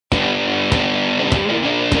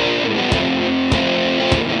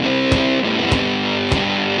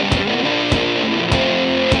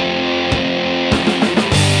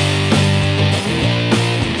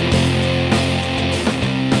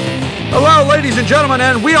ladies and gentlemen,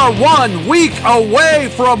 and we are 1 week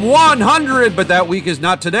away from 100, but that week is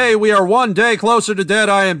not today. We are 1 day closer to dead.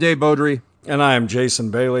 I am Dave Beaudry. And I am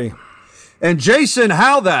Jason Bailey. And Jason,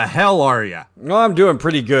 how the hell are you? Well, I'm doing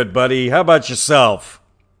pretty good, buddy. How about yourself?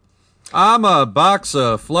 I'm a box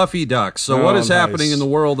of fluffy ducks. So what is happening in the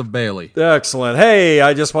world of Bailey? Excellent. Hey,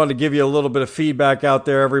 I just wanted to give you a little bit of feedback out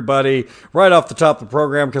there, everybody, right off the top of the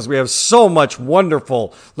program, because we have so much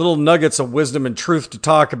wonderful little nuggets of wisdom and truth to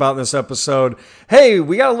talk about in this episode. Hey,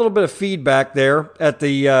 we got a little bit of feedback there at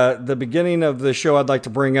the beginning of the show I'd like to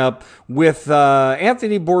bring up with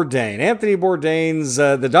Anthony Bourdain. Anthony Bourdain's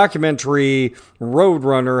the documentary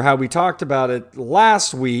Roadrunner, how we talked about it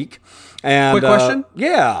last week. And, quick question?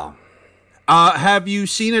 Yeah. Have you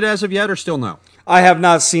seen it as of yet or still no? I have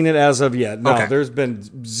not seen it as of yet. No, okay. There's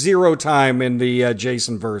been zero time in the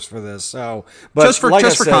Jason verse for this. So, but just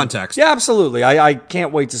for context. Yeah, absolutely. I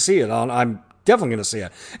can't wait to see it. I'm definitely going to see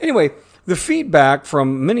it. Anyway, the feedback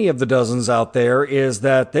from many of the dozens out there is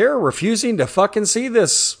that they're refusing to fucking see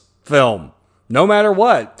this film, no matter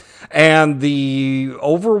what. And the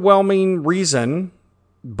overwhelming reason,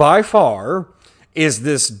 by far, is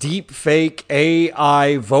this deep fake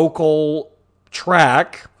AI vocal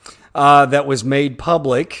track that was made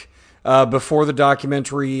public before the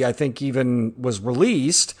documentary, I think, even was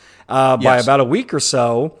released by about a week or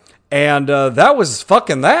so. And that was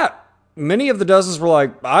fucking that. Many of the dozens were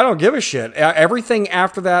like, I don't give a shit. Everything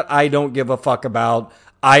after that, I don't give a fuck about.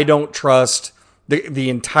 I don't trust the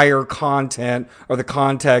entire content or the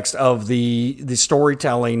context of the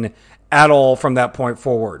storytelling at all from that point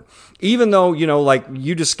forward. Even though, you know, like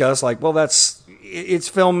you discussed, like, well, it's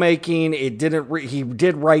filmmaking. He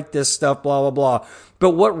did write this stuff, blah, blah, blah. But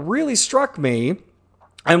what really struck me,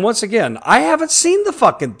 and once again, I haven't seen the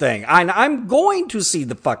fucking thing. I'm going to see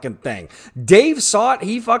the fucking thing. Dave saw it.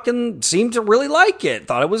 He fucking seemed to really like it.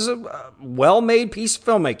 Thought it was a well-made piece of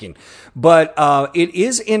filmmaking. But it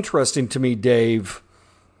is interesting to me, Dave,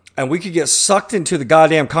 and we could get sucked into the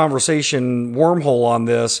goddamn conversation wormhole on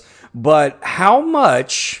this, but how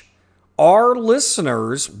much our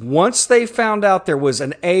listeners, once they found out there was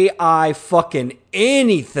an AI fucking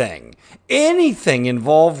anything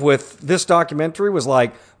involved with this documentary, was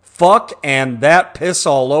like, fuck, and that piss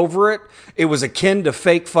all over it. It was akin to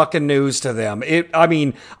fake fucking news to them.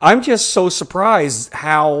 I'm just so surprised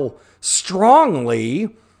how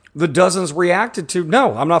strongly the dozens reacted to,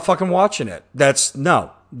 no, I'm not fucking watching it.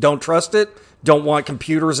 No, don't trust it. Don't want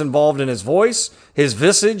computers involved in his voice, his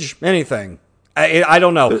visage, anything. I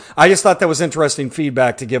don't know. I just thought that was interesting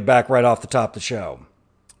feedback to give back right off the top of the show.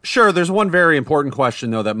 Sure, there's one very important question,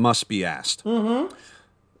 though, that must be asked. Mm-hmm.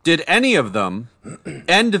 Did any of them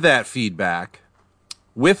end that feedback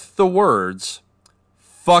with the words,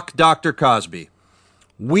 fuck Dr. Cosby?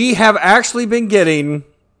 We have actually been getting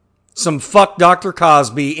some fuck Dr.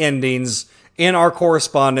 Cosby endings in our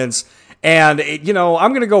correspondence. And,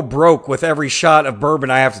 I'm going to go broke with every shot of bourbon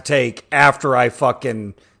I have to take after I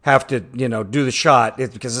fucking have to, do the shot,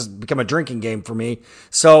 because it's become a drinking game for me.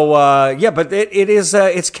 So, but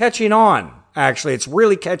it's catching on, actually. It's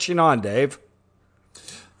really catching on, Dave.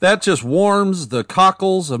 That just warms the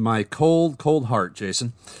cockles of my cold, cold heart,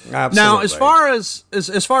 Jason. Absolutely. Now, as far as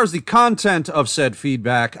the content of said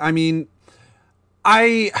feedback, I mean,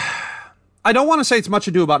 I don't want to say it's much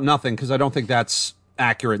ado about nothing, because I don't think that's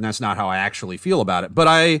accurate, and that's not how I actually feel about it. But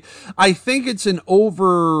I think it's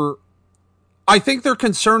I think they're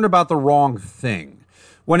concerned about the wrong thing.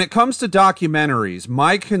 When it comes to documentaries,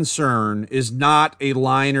 my concern is not a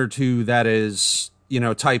line or two that is,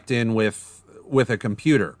 typed in with a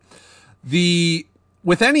computer.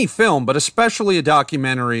 With any film, but especially a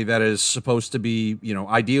documentary that is supposed to be,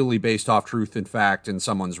 ideally based off truth and fact and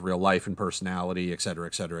someone's real life and personality, et cetera,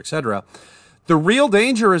 et cetera, et cetera, the real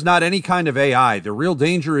danger is not any kind of AI. The real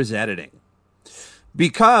danger is editing.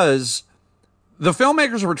 Because the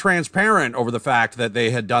filmmakers were transparent over the fact that they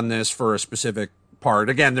had done this for a specific part.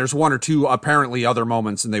 Again, there's one or two apparently other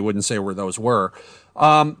moments, and they wouldn't say where those were.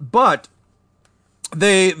 But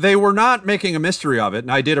they were not making a mystery of it,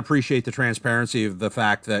 and I did appreciate the transparency of the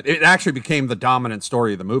fact that it actually became the dominant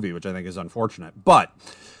story of the movie, which I think is unfortunate. But,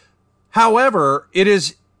 however, it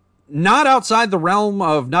is not outside the realm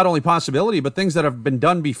of not only possibility, but things that have been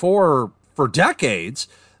done before for decades,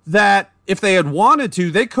 that if they had wanted to,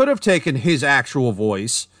 they could have taken his actual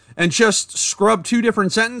voice and just scrubbed two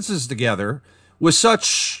different sentences together with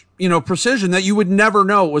such, precision that you would never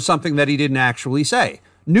know it was something that he didn't actually say.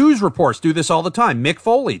 News reports do this all the time. Mick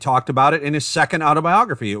Foley talked about it in his second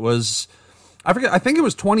autobiography. It was, I think it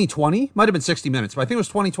was 2020, might have been 60 Minutes, but I think it was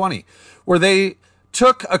 2020, where they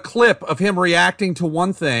took a clip of him reacting to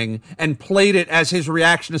one thing and played it as his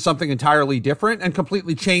reaction to something entirely different and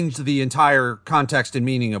completely changed the entire context and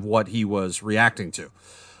meaning of what he was reacting to.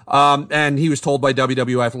 And he was told by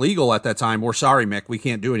WWF Legal at that time, we're sorry, Mick, we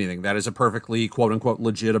can't do anything. That is a perfectly, quote unquote,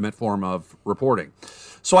 legitimate form of reporting.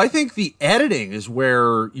 So I think the editing is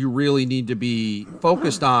where you really need to be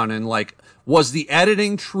focused on. And like, was the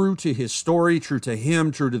editing true to his story, true to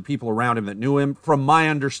him, true to the people around him that knew him? From my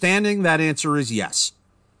understanding, that answer is yes.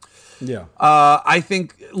 Yeah. I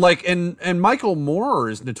think like, and Michael Moore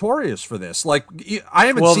is notorious for this. Like, I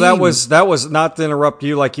haven't seen. Well, that was not to interrupt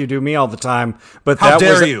you like you do me all the time, but how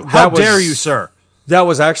dare you? How dare you, sir? That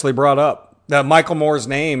was actually brought up. That Michael Moore's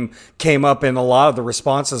name came up in a lot of the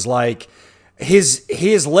responses. Like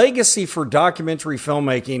his legacy for documentary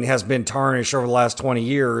filmmaking has been tarnished over the last 20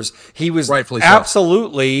 years. He was rightfully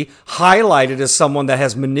absolutely highlighted as someone that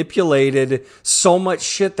has manipulated so much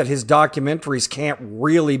shit that his documentaries can't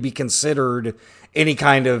really be considered any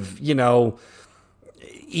kind of, even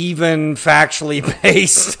factually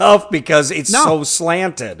based stuff because it's so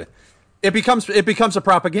slanted. It becomes a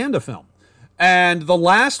propaganda film. And the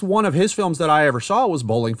last one of his films that I ever saw was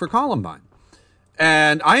Bowling for Columbine.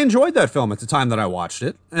 And I enjoyed that film at the time that I watched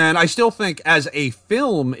it. And I still think as a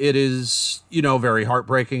film, it is, very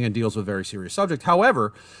heartbreaking and deals with very serious subject.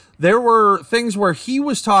 However, there were things where he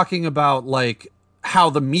was talking about like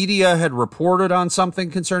how the media had reported on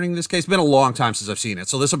something concerning this case. It's been a long time since I've seen it,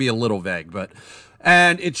 so this will be a little vague,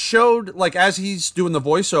 and it showed like as he's doing the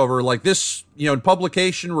voiceover, like this,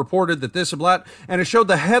 publication reported that this and that, and it showed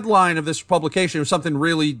the headline of this publication was something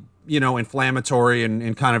really, inflammatory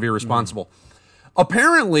and kind of irresponsible.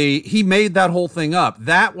 Apparently, he made that whole thing up.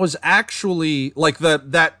 That was actually like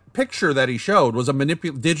that picture that he showed was a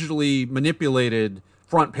digitally manipulated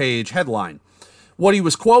front page headline. What he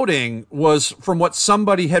was quoting was from what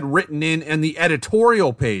somebody had written in the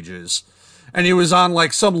editorial pages, and he was on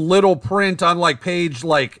like some little print on like page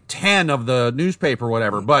like 10 of the newspaper or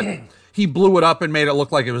whatever, but he blew it up and made it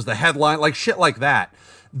look like it was the headline, like shit like that.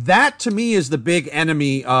 That to me is the big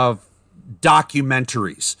enemy of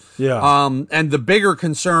documentaries. Yeah. And the bigger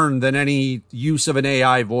concern than any use of an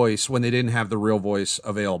AI voice when they didn't have the real voice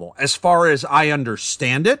available. As far as I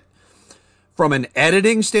understand it, from an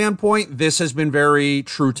editing standpoint, this has been very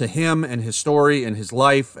true to him and his story and his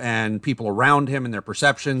life and people around him and their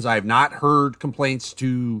perceptions. I have not heard complaints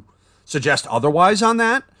to suggest otherwise on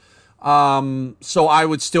that. So I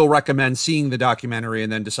would still recommend seeing the documentary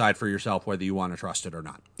and then decide for yourself whether you want to trust it or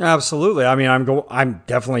not. Absolutely. I mean, I'm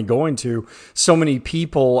definitely going to. So many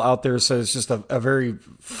people out there say it's just a very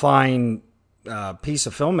fine piece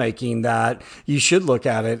of filmmaking that you should look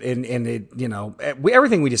at it and it,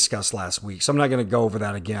 everything we discussed last week. So I'm not going to go over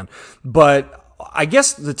that again, but I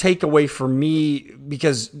guess the takeaway for me,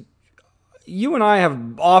 because you and I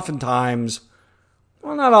have oftentimes,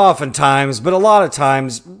 well, not oftentimes, but a lot of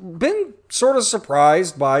times been sort of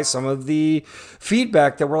surprised by some of the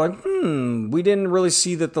feedback that we're like, we didn't really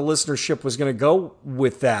see that the listenership was going to go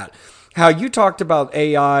with that. How you talked about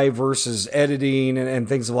AI versus editing and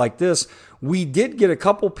things like this. We did get a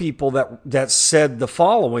couple people that said the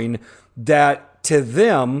following, that to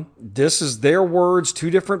them, this is their words, two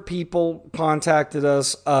different people contacted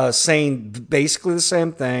us saying basically the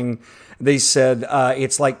same thing. They said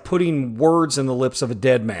it's like putting words in the lips of a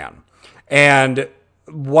dead man. And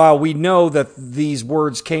while we know that these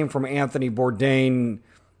words came from Anthony Bourdain,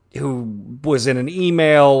 who was in an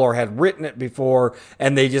email or had written it before,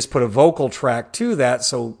 and they just put a vocal track to that.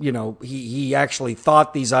 So, he actually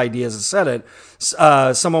thought these ideas and said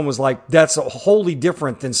it. Someone was like, that's wholly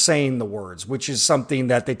different than saying the words, which is something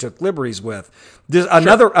that they took liberties with.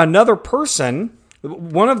 Another person,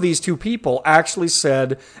 one of these two people actually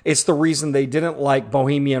said it's the reason they didn't like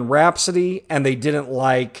Bohemian Rhapsody, and they don't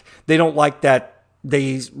like that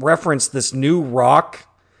they referenced this new rock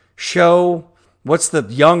show. What's the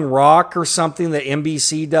Young Rock or something that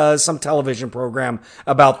NBC does? Some television program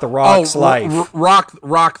about the Rock's life.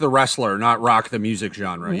 Rock the wrestler, not rock the music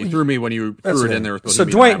genre. You threw me when you threw it in there with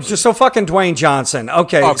Bohemian fucking Dwayne Johnson.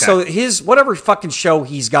 Okay. So his whatever fucking show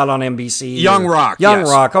he's got on NBC. Young Rock.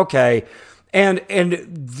 Rock. Okay. And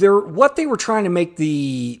what they were trying to make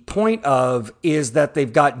the point of is that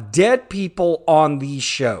they've got dead people on these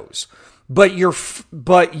shows, but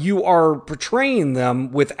you are portraying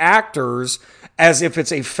them with actors as if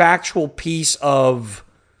it's a factual piece of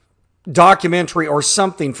documentary or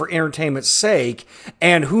something for entertainment's sake.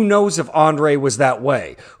 And who knows if Andre was that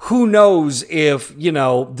way? Who knows if,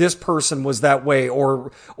 this person was that way,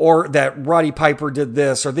 or that Roddy Piper did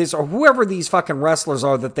this or this, or whoever these fucking wrestlers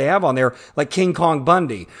are that they have on there, like King Kong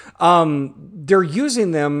Bundy. They're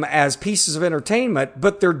using them as pieces of entertainment,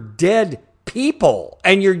 but they're dead people.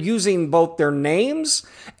 And you're using both their names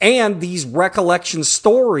and these recollection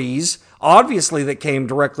stories, obviously, that came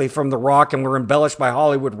directly from The Rock and were embellished by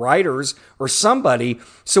Hollywood writers or somebody.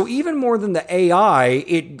 So even more than the AI,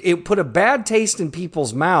 it put a bad taste in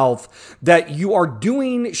people's mouth that you are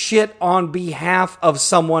doing shit on behalf of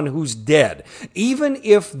someone who's dead. Even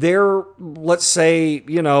if they're, let's say,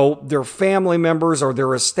 their family members or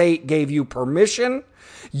their estate gave you permission,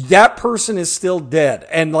 that person is still dead.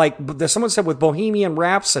 And like someone said with Bohemian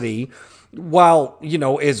Rhapsody, while,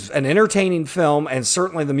 is an entertaining film, and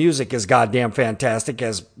certainly the music is goddamn fantastic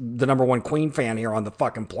as the number one Queen fan here on the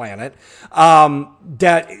fucking planet,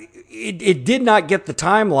 that it did not get the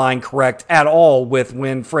timeline correct at all with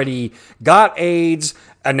when Freddie got AIDS,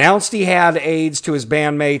 announced he had AIDS to his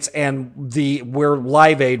bandmates, and where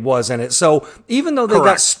Live Aid was in it. So even though they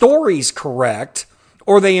got stories correct,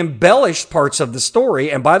 or they embellished parts of the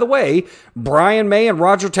story. And by the way, Brian May and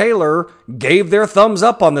Roger Taylor gave their thumbs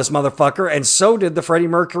up on this motherfucker, and so did the Freddie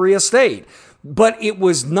Mercury estate. But it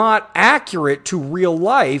was not accurate to real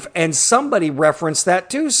life, and somebody referenced that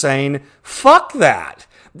too, saying, fuck that.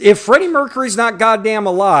 If Freddie Mercury's not goddamn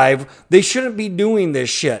alive, they shouldn't be doing this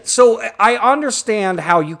shit. So I understand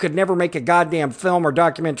how you could never make a goddamn film or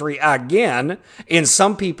documentary again in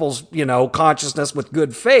some people's, consciousness with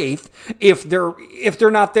good faith. If they're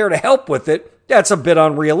not there to help with it, that's a bit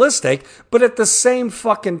unrealistic. But at the same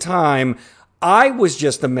fucking time, I was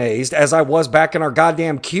just amazed, as I was back in our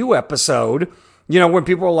goddamn Q episode, when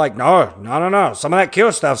people were like, no, some of that Q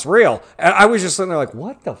stuff's real. And I was just sitting there like,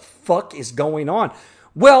 what the fuck is going on?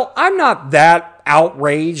 Well, I'm not that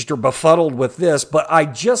outraged or befuddled with this, but I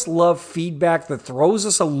just love feedback that throws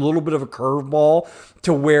us a little bit of a curveball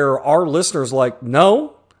to where our listeners like,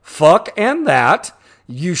 no, fuck and that.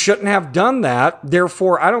 You shouldn't have done that.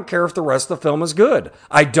 Therefore, I don't care if the rest of the film is good.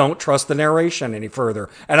 I don't trust the narration any further.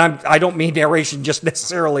 And I don't mean narration just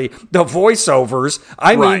necessarily the voiceovers.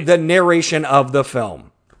 I mean the narration of the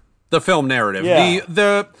film. The film narrative.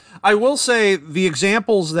 Yeah. I will say the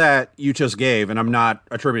examples that you just gave, and I'm not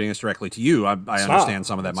attributing this directly to you. I understand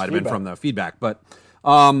some of that might have been from the feedback, but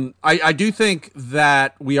I do think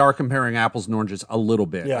that we are comparing apples and oranges a little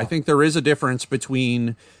bit. Yeah. I think there is a difference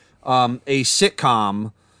between a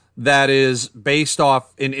sitcom that is based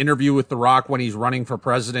off an interview with The Rock when he's running for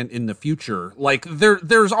president in the future. Like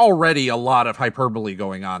there's already a lot of hyperbole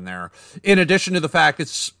going on there. In addition to the fact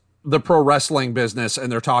it's the pro wrestling business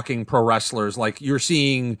and they're talking pro wrestlers, like you're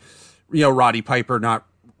seeing, Roddy Piper, not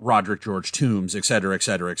Roderick George Toombs, et cetera, et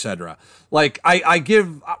cetera, et cetera. Like I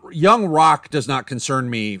give young Rock does not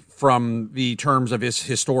concern me from the terms of his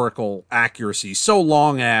historical accuracy, so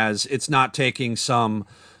long as it's not taking some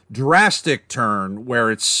drastic turn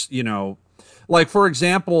where it's, like for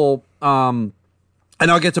example, and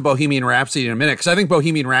I'll get to Bohemian Rhapsody in a minute, because I think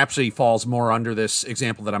Bohemian Rhapsody falls more under this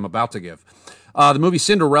example that I'm about to give. The movie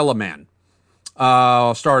Cinderella Man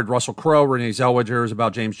starred Russell Crowe, Renee Zellweger, is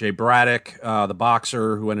about James J. Braddock, the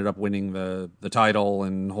boxer who ended up winning the title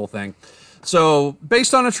and the whole thing. So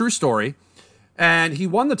based on a true story, and he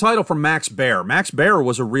won the title from Max Baer. Max Baer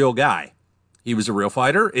was a real guy. He was a real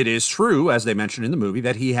fighter. It is true, as they mentioned in the movie,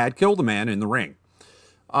 that he had killed a man in the ring.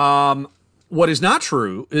 What is not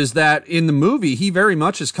true is that in the movie, he very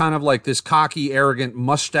much is kind of like this cocky, arrogant,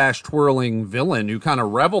 mustache-twirling villain who kind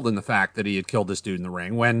of reveled in the fact that he had killed this dude in the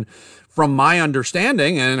ring, when, from my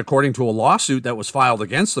understanding, and according to a lawsuit that was filed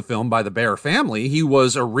against the film by the Baer family, he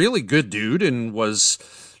was a really good dude and was,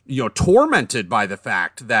 tormented by the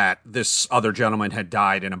fact that this other gentleman had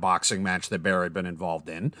died in a boxing match that Baer had been involved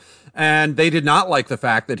in. And they did not like the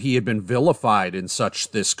fact that he had been vilified in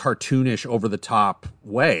such this cartoonish, over-the-top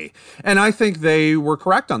way. And I think they were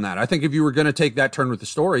correct on that. I think if you were going to take that turn with the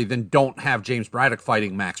story, then don't have James Braddock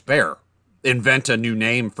fighting Max Baer. Invent a new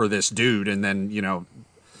name for this dude and then,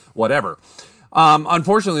 whatever.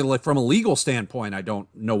 Unfortunately, like from a legal standpoint, I don't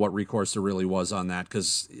know what recourse there really was on that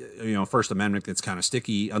because, First Amendment gets kind of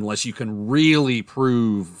sticky unless you can really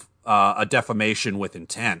prove a defamation with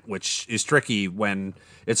intent, which is tricky when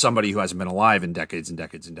it's somebody who hasn't been alive in decades and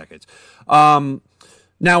decades and decades.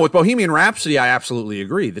 Now, with Bohemian Rhapsody, I absolutely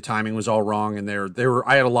agree. The timing was all wrong, and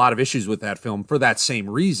I had a lot of issues with that film for that same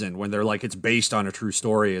reason, when they're like, it's based on a true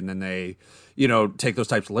story, and then they, take those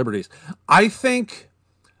types of liberties. I think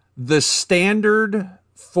the standard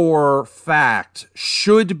for fact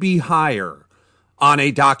should be higher on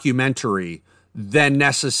a documentary than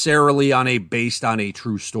necessarily on a based on a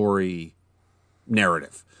true story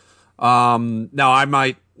narrative. Now I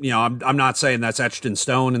might, I'm not saying that's etched in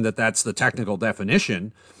stone and that that's the technical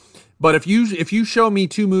definition, but if you show me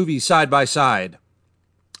two movies side by side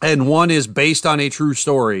and one is based on a true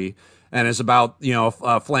story and is about,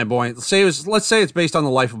 flamboyant, let's say it's based on the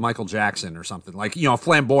life of Michael Jackson or something, like,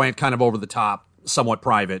 flamboyant, kind of over the top, somewhat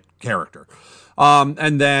private character.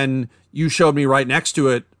 And then you showed me right next to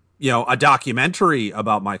it, a documentary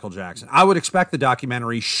about Michael Jackson. I would expect the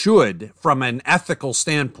documentary should, from an ethical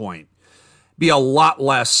standpoint, be a lot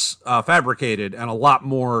less fabricated and a lot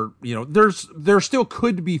more, there still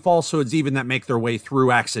could be falsehoods even that make their way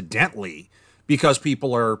through accidentally, because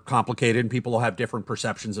people are complicated and people will have different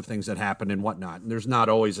perceptions of things that happen and whatnot. And there's not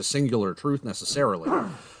always a singular truth necessarily.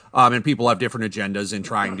 And people have different agendas in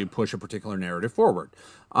trying to push a particular narrative forward.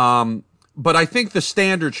 But I think the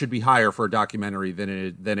standard should be higher for a documentary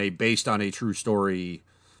than a based on a true story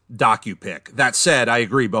docu-pic. That said, I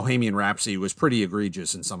agree, Bohemian Rhapsody was pretty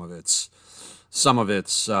egregious in some of its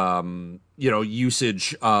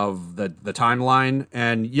usage of the timeline.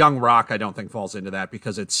 And Young Rock, I don't think falls into that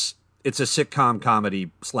because it's a sitcom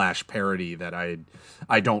comedy / parody that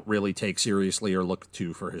I don't really take seriously or look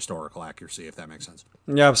to for historical accuracy, if that makes sense.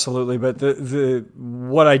 Yeah, absolutely. But the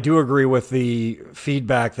what I do agree with the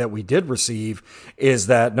feedback that we did receive is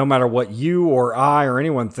that no matter what you or I or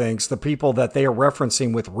anyone thinks, the people that they are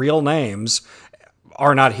referencing with real names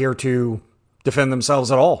are not here to defend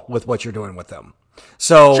themselves at all with what you're doing with them.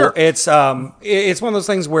 So sure. It's one of those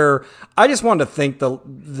things where I just wanted to thank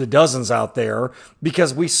the dozens out there,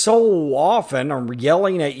 because we so often are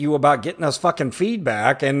yelling at you about getting us fucking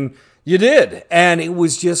feedback, and you did. And it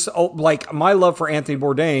was just like my love for Anthony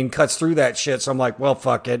Bourdain cuts through that shit. So I'm like, well,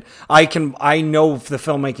 fuck it. I know the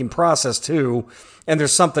filmmaking process too. And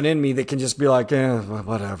there's something in me that can just be like,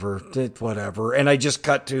 whatever. And I just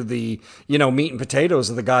cut to the, meat and potatoes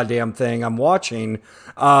of the goddamn thing I'm watching.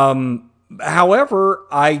 However,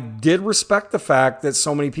 I did respect the fact that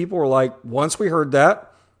so many people were like, once we heard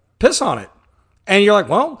that, piss on it. And you're like,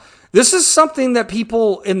 well, this is something that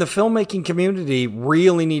people in the filmmaking community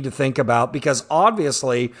really need to think about, because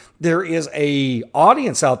obviously there is a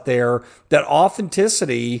audience out there that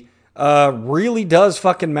authenticity really does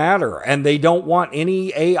fucking matter. And they don't want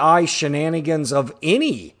any AI shenanigans of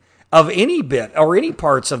any bit or any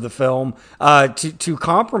parts of the film to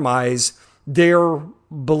compromise their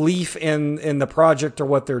belief in the project or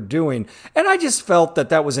what they're doing. And I just felt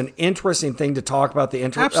that was an interesting thing to talk about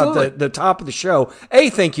the top of the show.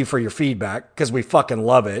 Thank you for your feedback, because we fucking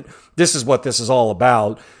love it. This is what this is all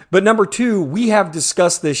about. But number two, we have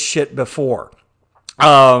discussed this shit before.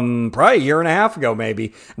 Probably a year and a half ago,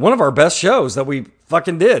 maybe. One of our best shows that we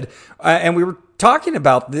fucking did. And we were talking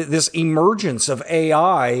about this emergence of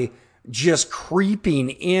AI just creeping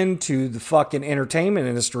into the fucking entertainment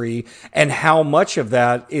industry, and how much of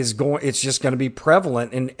that it's just going to be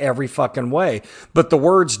prevalent in every fucking way. But the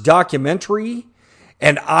words documentary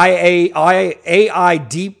and AI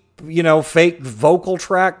deep, fake vocal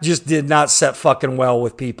track just did not set fucking well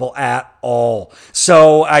with people at all.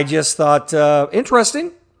 So I just thought,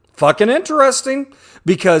 fucking interesting.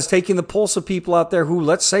 Because taking the pulse of people out there who,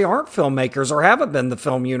 let's say, aren't filmmakers or haven't been in the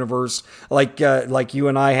film universe like you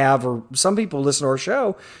and I have, or some people listen to our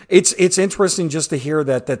show, it's interesting just to hear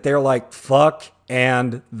that they're like, fuck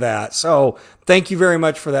and that. So thank you very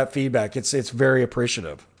much for that feedback. It's very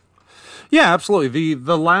appreciative. Yeah, absolutely.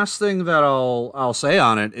 The last thing that I'll say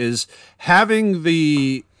on it is having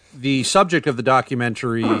the subject of the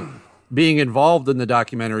documentary being involved in the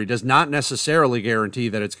documentary does not necessarily guarantee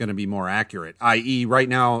that it's going to be more accurate. I.e., right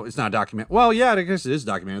now it's not documentary. Well, yeah, I guess it is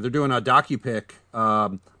documentary. They're doing a docu-pic.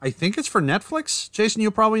 I think it's for Netflix. Jason,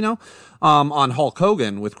 you'll probably know. On Hulk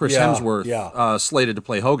Hogan with Chris Hemsworth slated to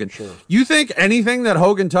play Hogan. Sure. You think anything that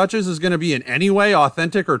Hogan touches is going to be in any way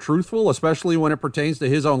authentic or truthful, especially when it pertains to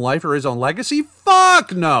his own life or his own legacy?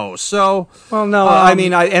 Fuck no. So, well, no.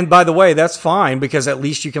 And by the way, that's fine, because at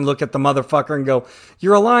least you can look at the motherfucker and go,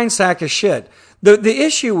 "You're a lying sack of shit." The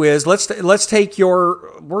issue is, let's take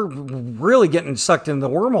we're really getting sucked into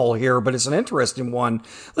the wormhole here, but it's an interesting one.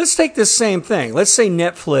 Let's take this same thing. Let's say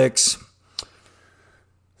Netflix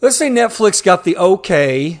got the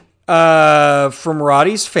okay from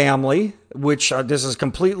Roddy's family, which this is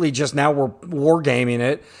completely just, now we're wargaming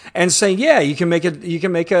it, and saying, yeah, you can make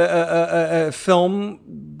a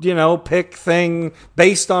film, pick thing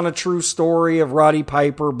based on a true story of Roddy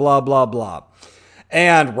Piper, blah blah blah.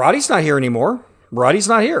 And Roddy's not here anymore. Roddy's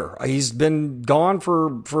not here. He's been gone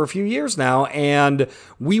for a few years now. And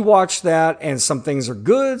we watched that, and some things are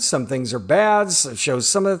good, some things are bad. So it shows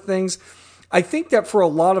some of the things. I think that for a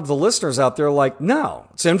lot of the listeners out there, like, no,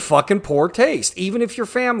 it's in fucking poor taste. Even if your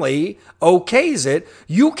family okays it,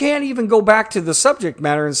 you can't even go back to the subject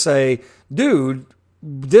matter and say, dude,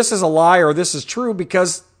 this is a lie or this is true,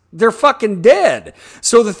 because they're fucking dead.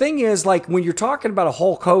 So the thing is, like, when you're talking about a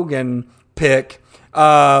Hulk Hogan pick,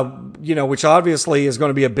 which obviously is going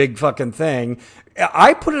to be a big fucking thing,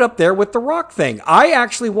 I put it up there with the Rock thing. I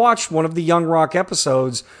actually watched one of the Young Rock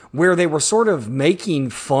episodes where they were sort of making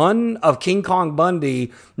fun of King Kong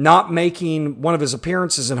Bundy not making one of his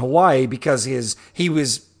appearances in Hawaii because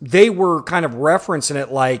they were kind of referencing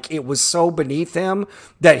it like it was so beneath him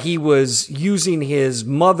that he was using his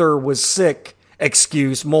mother was sick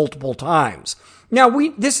excuse multiple times. Now,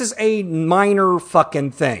 this is a minor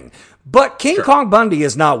fucking thing, but King Kong Bundy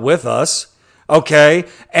is not with us. Okay.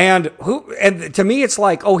 And to me, it's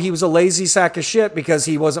like, oh, he was a lazy sack of shit because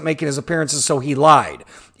he wasn't making his appearances, so he lied.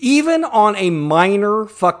 Even on a minor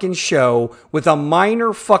fucking show with a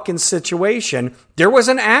minor fucking situation, there was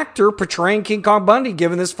an actor portraying King Kong Bundy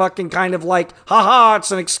giving this fucking kind of like, haha,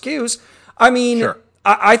 it's an excuse. I mean,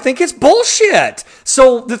 I think it's bullshit.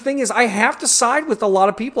 So the thing is, I have to side with a lot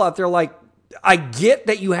of people out there. Like, I get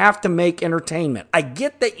that you have to make entertainment. I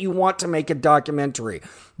get that you want to make a documentary,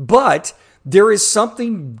 but there is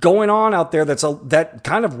something going on out there that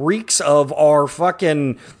kind of reeks of our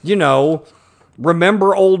fucking,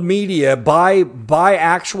 remember old media, buy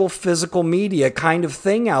actual physical media kind of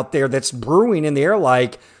thing out there that's brewing in the air.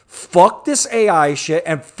 Like, fuck this AI shit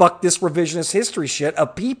and fuck this revisionist history shit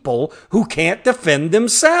of people who can't defend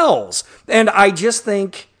themselves. And I just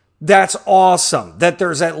think that's awesome that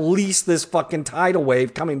there's at least this fucking tidal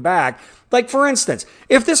wave coming back. Like, for instance,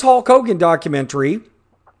 if this Hulk Hogan documentary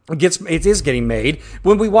it is getting made.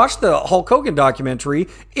 When we watch the Hulk Hogan documentary,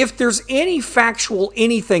 if there's any factual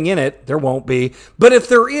anything in it, there won't be. But if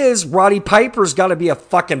there is, Roddy Piper's got to be a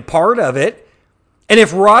fucking part of it. And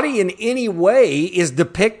if Roddy in any way is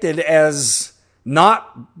depicted as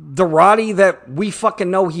not the Roddy that we fucking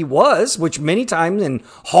know he was, which many times in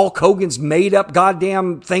Hulk Hogan's made up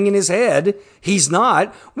goddamn thing in his head, he's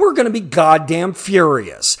not, we're going to be goddamn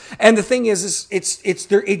furious. And the thing is it's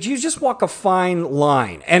there, you just walk a fine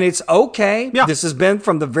line, and it's okay. Yeah. This has been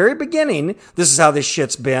from the very beginning. This is how this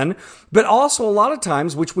shit's been. But also a lot of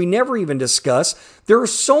times, which we never even discuss, there are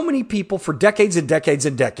so many people for decades and decades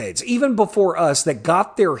and decades, even before us, that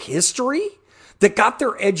got their history, that got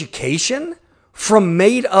their education from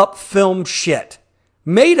made up film shit.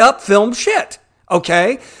 Made up film shit.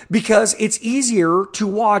 Okay? Because it's easier to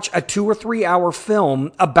watch a 2 or 3 hour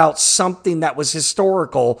film about something that was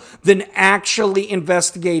historical than actually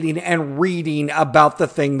investigating and reading about the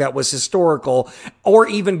thing that was historical, or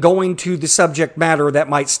even going to the subject matter that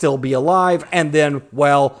might still be alive. And then,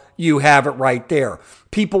 well, you have it right there.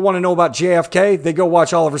 People want to know about JFK. They go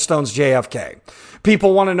watch Oliver Stone's JFK.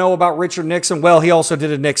 People want to know about Richard Nixon. Well, he also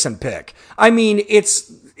did a Nixon pick. I mean,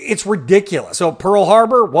 it's ridiculous. So Pearl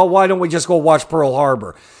Harbor, well, why don't we just go watch Pearl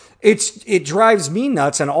Harbor? It drives me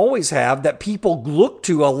nuts, and always have, that people look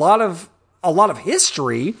to a lot of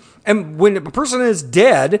history, and when a person is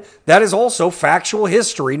dead, that is also factual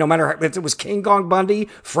history. No matter if it was King Kong Bundy,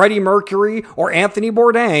 Freddie Mercury, or Anthony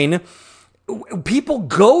Bourdain, people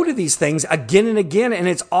go to these things again and again,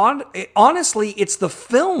 and honestly, it's the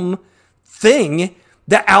film thing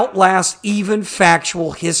that outlasts even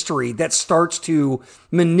factual history, that starts to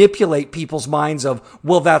manipulate people's minds of,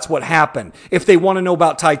 well, that's what happened. If they want to know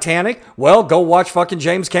about Titanic, well, go watch fucking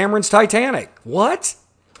James Cameron's Titanic. What?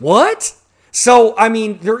 So, I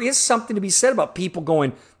mean, there is something to be said about people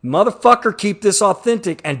going, motherfucker, keep this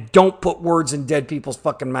authentic and don't put words in dead people's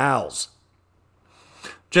fucking mouths.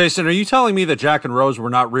 Jason, are you telling me that Jack and Rose were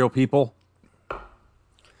not real people?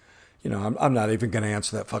 I'm not even going to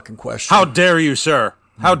answer that fucking question. How dare you, sir?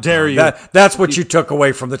 How dare you? That's what you took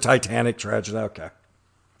away from the Titanic tragedy. Okay.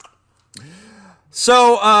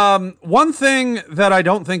 So, one thing that I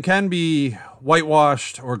don't think can be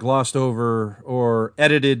whitewashed or glossed over or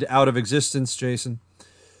edited out of existence, Jason,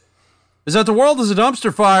 is that the world is a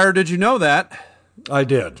dumpster fire. Did you know that? I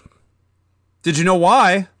did. Did you know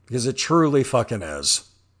why? Because it truly fucking is.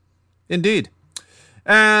 Indeed.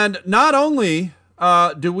 And not only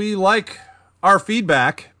do we like our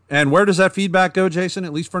feedback, and where does that feedback go, Jason,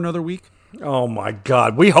 at least for another week? Oh, my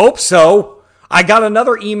God. We hope so. I got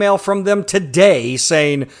another email from them today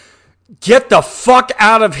saying, get the fuck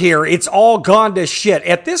out of here. It's all gone to shit.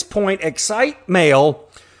 At this point, the Excite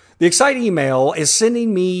email is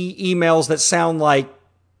sending me emails that sound like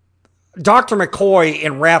Dr. McCoy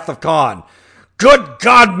in Wrath of Khan. Good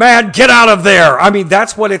God, man, get out of there. I mean,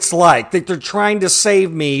 that's what it's like. They're trying to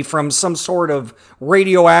save me from some sort of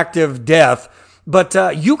radioactive death.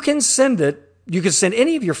 But you can send it. You can send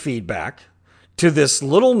any of your feedback to this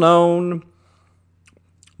little known,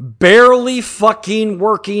 barely fucking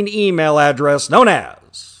working email address known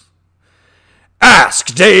as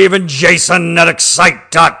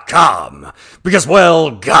AskDaveAndJason@Excite.com. Because,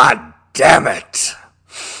 well, god damn it,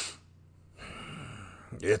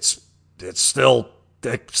 it's still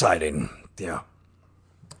exciting. Yeah.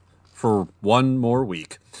 For one more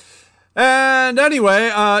week. And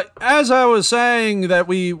anyway, as I was saying that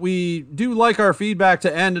we do like our feedback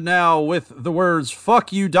to end now with the words,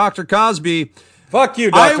 fuck you, Dr. Cosby. Fuck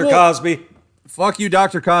you, Dr. Cosby. Fuck you,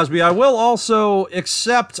 Dr. Cosby. I will also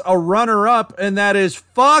accept a runner-up, and that is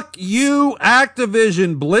fuck you,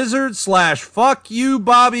 Activision Blizzard / fuck you,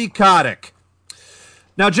 Bobby Kotick.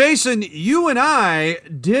 Now, Jason, you and I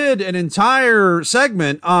did an entire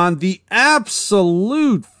segment on the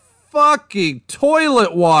absolute fucking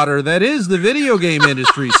toilet water that is the video game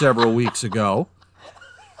industry several weeks ago.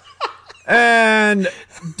 And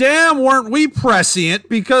damn, weren't we prescient,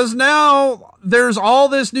 because now there's all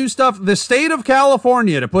this new stuff. The state of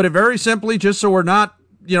California, to put it very simply, just so we're not,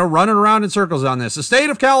 running around in circles on this, the state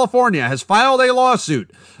of California has filed a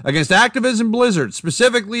lawsuit against Activision Blizzard,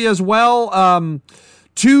 specifically as well,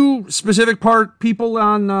 two specific people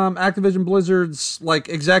on Activision Blizzard's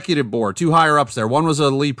executive board, two higher ups there. One was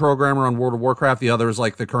a lead programmer on World of Warcraft. The other is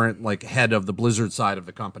the current head of the Blizzard side of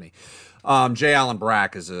the company. J. Allen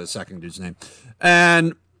Brack is a second dude's name.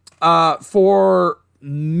 And for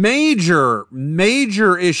major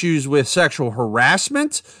issues with sexual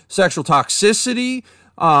harassment, sexual toxicity,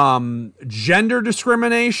 gender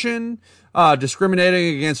discrimination,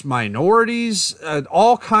 discriminating against minorities,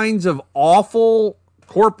 all kinds of awful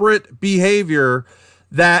corporate behavior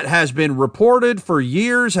that has been reported for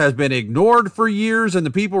years, has been ignored for years, and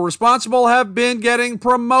the people responsible have been getting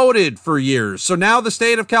promoted for years. So now the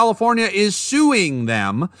state of California is suing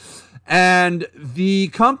them, and the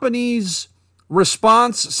company's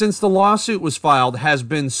response since the lawsuit was filed has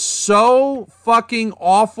been so fucking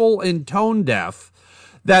awful and tone deaf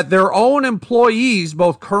that their own employees,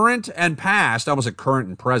 both current and past, I almost said current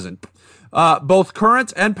and present, both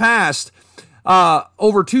current and past,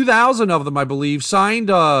 over 2,000 of them, I believe,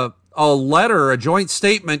 signed a letter, a joint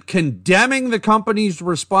statement condemning the company's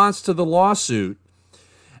response to the lawsuit.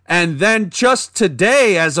 And then just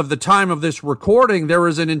today, as of the time of this recording, there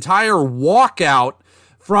was an entire walkout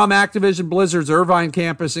from Activision Blizzard's Irvine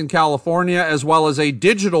campus in California, as well as a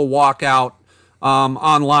digital walkout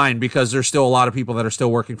online, because there's still a lot of people that are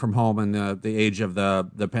still working from home in the age of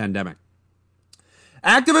the pandemic.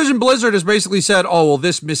 Activision Blizzard has basically said, oh, well,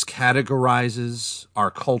 this miscategorizes our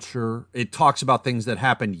culture. It talks about things that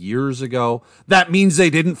happened years ago. That means they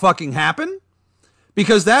didn't fucking happen?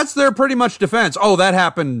 Because that's their pretty much defense. Oh, that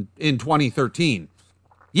happened in 2013.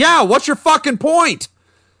 Yeah, what's your fucking point?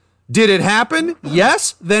 Did it happen?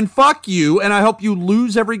 Yes? Then fuck you, and I hope you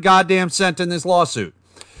lose every goddamn cent in this lawsuit.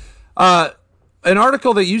 An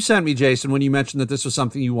article that you sent me, Jason, when you mentioned that this was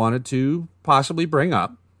something you wanted to possibly bring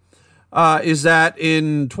up, is that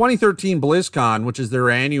in 2013 BlizzCon, which is their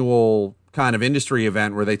annual kind of industry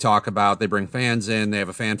event where they bring fans in, they have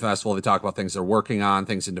a fan festival, they talk about things they're working on,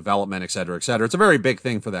 things in development, et cetera, et cetera. It's a very big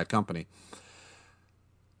thing for that company.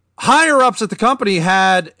 Higher ups at the company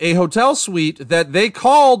had a hotel suite that they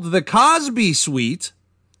called the Cosby Suite,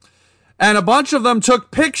 and a bunch of them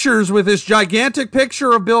took pictures with this gigantic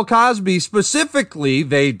picture of Bill Cosby. Specifically,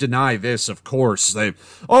 they deny this, of course.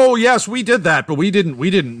 Oh yes, we did that, but we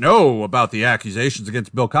didn't know about the accusations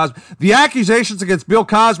against Bill Cosby. The accusations against Bill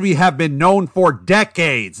Cosby have been known for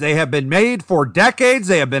decades. They have been made for decades.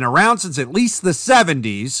 They have been around since at least the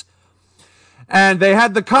 70s. And they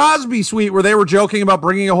had the Cosby Suite where they were joking about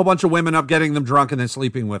bringing a whole bunch of women up, getting them drunk, and then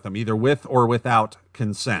sleeping with them, either with or without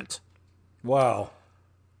consent. Wow.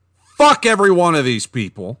 Fuck every one of these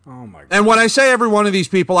people. Oh my God. And when I say every one of these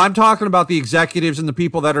people, I'm talking about the executives and the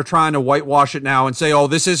people that are trying to whitewash it now and say, oh,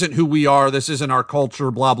 this isn't who we are, this isn't our culture,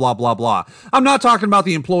 blah, blah, blah, blah. I'm not talking about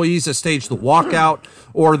the employees that staged the walkout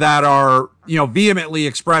or that are, vehemently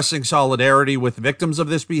expressing solidarity with victims of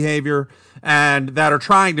this behavior and that are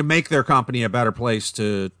trying to make their company a better place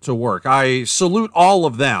to work. I salute all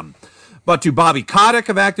of them. But to Bobby Kotick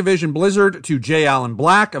of Activision Blizzard, to J. Allen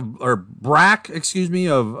Brack of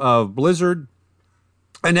Blizzard,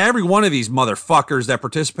 and every one of these motherfuckers that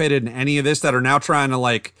participated in any of this that are now trying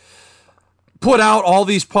to put out all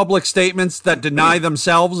these public statements that deny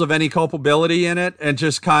themselves of any culpability in it and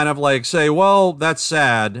just kind of say, well, that's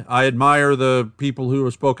sad. I admire the people who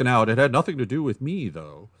have spoken out. It had nothing to do with me,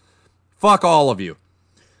 though. Fuck all of you.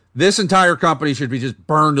 This entire company should be just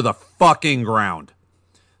burned to the fucking ground.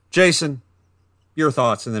 Jason, your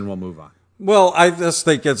thoughts, and then we'll move on. Well, I just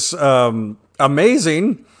think it's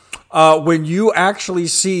amazing when you actually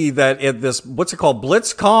see that at this, what's it called?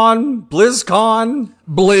 BlizzCon,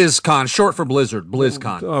 short for Blizzard,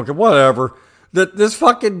 BlizzCon. Okay, whatever. That this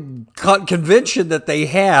fucking convention that they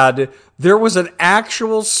had, there was an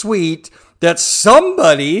actual suite that some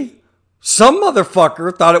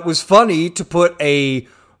motherfucker thought it was funny to put a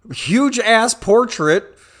huge ass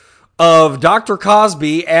portrait of Dr.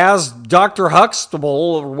 Cosby as Dr.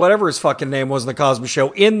 Huxtable, or whatever his fucking name was in the Cosby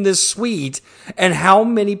Show, in this suite, and how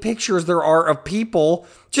many pictures there are of people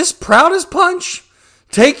just proud as punch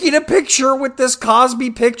taking a picture with this Cosby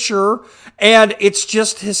picture, and it's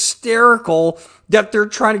just hysterical that they're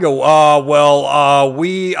trying to go,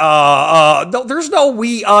 no, there's no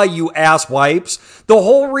you ass wipes. The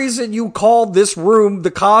whole reason you called this room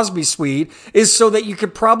the Cosby Suite is so that you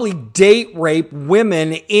could probably date rape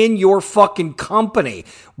women in your fucking company.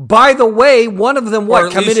 By the way, one of them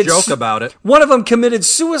committed joke about it. One of them committed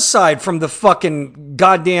suicide from the fucking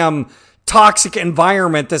goddamn toxic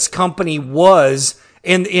environment this company was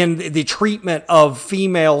in the treatment of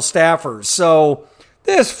female staffers. So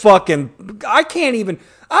this fucking, I don't even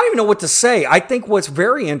know what to say. I think what's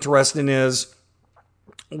very interesting is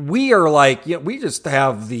we are like, we just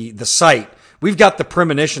have the sight. We've got the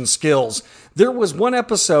premonition skills. There was one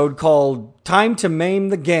episode called Time to Maim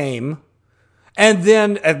the Game, and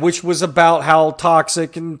then, which was about how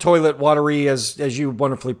toxic and toilet watery, as you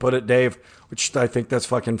wonderfully put it, Dave, which I think that's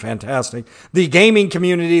fucking fantastic. The gaming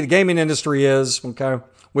community, the gaming industry is, okay,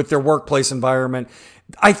 with their workplace environment.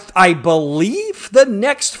 I believe the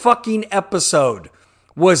next fucking episode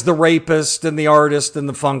was the rapist and the artist and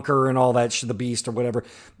the funker and all that shit, the beast or whatever,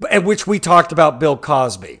 at which we talked about Bill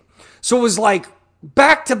Cosby. So it was like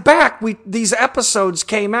back to back, these episodes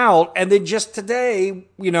came out, and then just today,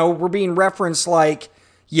 we're being referenced like,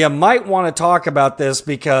 you might want to talk about this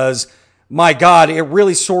because, my God, it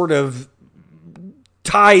really sort of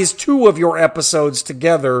ties two of your episodes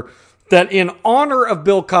together, that in honor of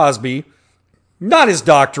Bill Cosby, not his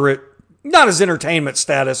doctorate, not his entertainment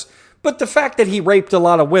status, but the fact that he raped a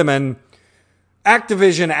lot of women,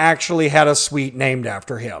 Activision actually had a suite named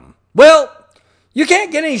after him. Well, you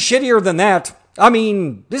can't get any shittier than that. I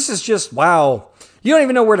mean, this is just, wow. You don't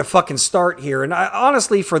even know where to fucking start here. And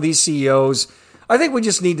honestly, for these CEOs, I think we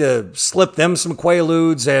just need to slip them some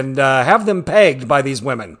quaaludes and have them pegged by these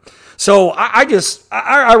women. So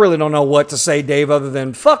I really don't know what to say, Dave, other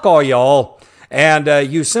than fuck all y'all. And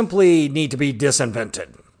you simply need to be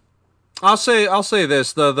disinvented. I'll say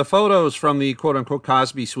this: the photos from the quote unquote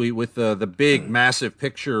Cosby Suite with the big massive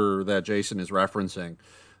picture that Jason is referencing,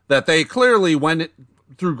 that they clearly went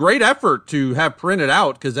through great effort to have printed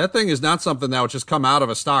out, because that thing is not something that would just come out of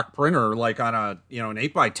a stock printer like on a an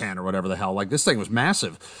 8x10 or whatever the hell. Like, this thing was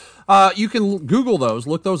massive. You can Google those,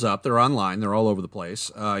 look those up. They're online. They're all over the place.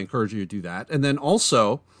 I encourage you to do that. And then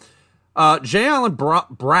also, J. Allen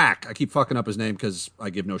Brack, I keep fucking up his name because I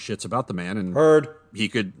give no shits about the man, and heard he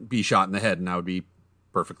could be shot in the head and I would be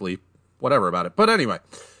perfectly whatever about it. But anyway,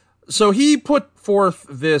 so he put forth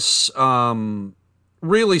this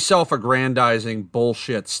really self-aggrandizing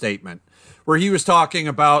bullshit statement where he was talking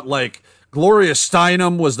about, like, Gloria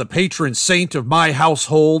Steinem was the patron saint of my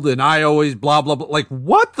household and I always blah, blah, blah. Like,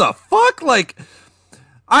 what the fuck? Like,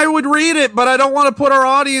 I would read it, but I don't want to put our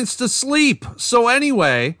audience to sleep. So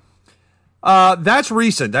anyway, that's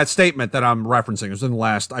recent. That statement that I'm referencing was in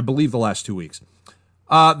the last 2 weeks.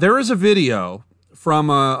 There is a video from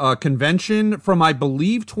a convention from, I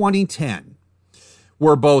believe, 2010,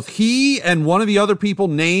 where both he and one of the other people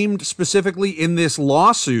named specifically in this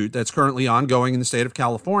lawsuit that's currently ongoing in the state of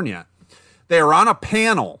California, they are on a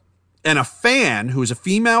panel, and a fan, who's a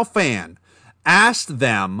female fan, asked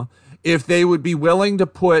them if they would be willing to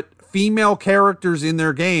put female characters in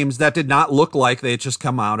their games that did not look like they had just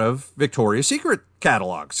come out of Victoria's Secret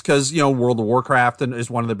catalogs. Because, World of Warcraft is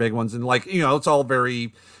one of the big ones. And, like, it's all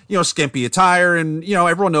very, skimpy attire. And,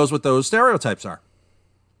 everyone knows what those stereotypes are.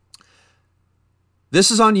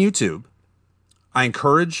 This is on YouTube. I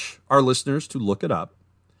encourage our listeners to look it up.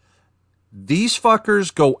 These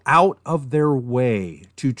fuckers go out of their way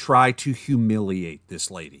to try to humiliate this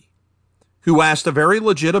lady, who asked a very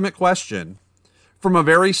legitimate question from a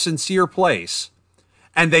very sincere place,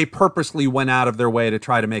 and they purposely went out of their way to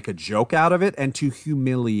try to make a joke out of it and to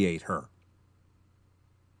humiliate her.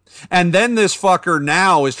 And then this fucker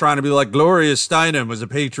now is trying to be like, Gloria Steinem was a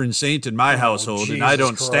patron saint in my household, and I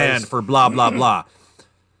don't stand for blah, blah, blah.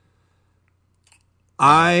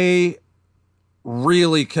 I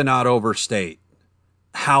really cannot overstate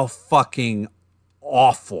how fucking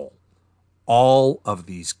awful all of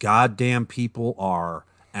these goddamn people are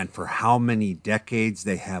and for how many decades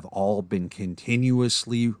they have all been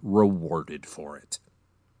continuously rewarded for it.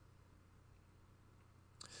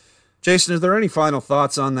 Jason, is there any final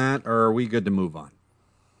thoughts on that, or are we good to move on?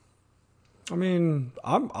 I mean,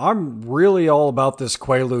 I'm really all about this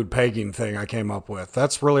Quaalude pegging thing I came up with.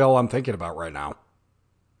 That's really all I'm thinking about right now.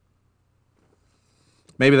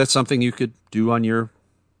 Maybe that's something you could do on your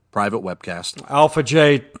private webcast. Alpha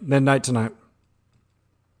J, midnight tonight.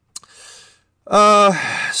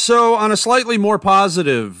 So on a slightly more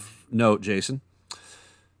positive note, Jason,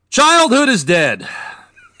 childhood is dead.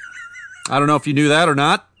 I don't know if you knew that or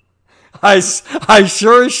not. I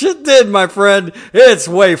sure as shit did, my friend. It's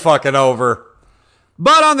way fucking over.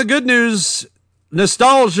 But on the good news,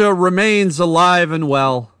 nostalgia remains alive and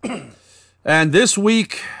well. And this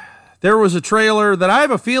week, there was a trailer that I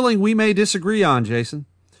have a feeling we may disagree on, Jason.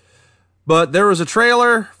 But there was a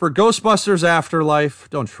trailer for Ghostbusters Afterlife.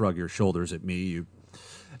 Don't shrug your shoulders at me, you.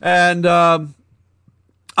 And I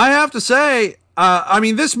have to say, I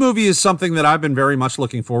mean, this movie is something that I've been very much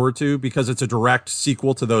looking forward to because it's a direct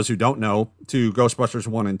sequel, to those who don't know, to Ghostbusters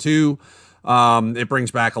 1 and 2. It brings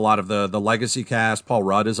back a lot of the legacy cast. Paul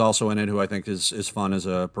Rudd is also in it, who I think is fun as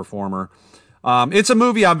a performer. It's a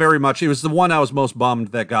movie I'm very much... It was the one I was most bummed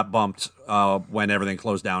that got bumped when everything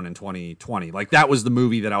closed down in 2020. Like, that was the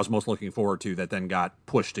movie that I was most looking forward to that then got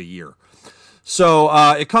pushed a year. So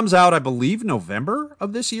it comes out, I believe, November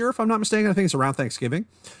of this year, if I'm not mistaken. I think it's around Thanksgiving.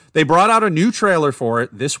 They brought out a new trailer for it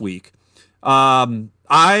this week. I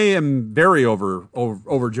am very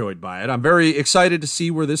overjoyed by it. I'm very excited to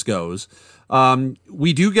see where this goes.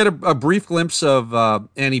 We do get a brief glimpse of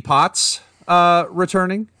Annie Potts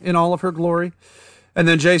returning in all of her glory. And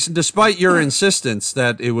then, Jason, despite your insistence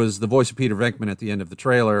that it was the voice of Peter Venkman at the end of the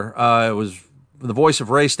trailer, it was the voice of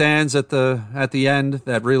Ray Stantz at the end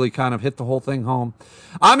that really kind of hit the whole thing home.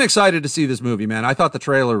 I'm excited to see this movie, man. I thought the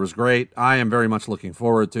trailer was great. I am very much looking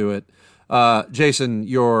forward to it. Jason,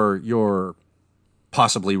 your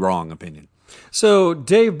possibly wrong opinion. So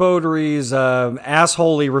Dave Bodery's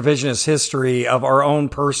assholey revisionist history of our own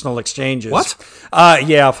personal exchanges. What?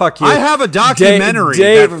 Yeah, fuck you. I have a documentary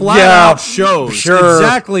that flat out shows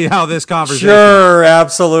exactly how this conversation. Sure,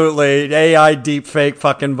 absolutely. AI deepfake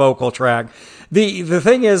fucking vocal track. The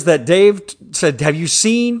thing is that Dave said, have you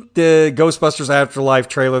seen the Ghostbusters Afterlife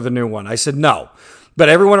trailer, the new one? I said, no. But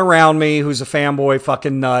everyone around me who's a fanboy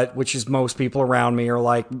fucking nut, which is most people around me, are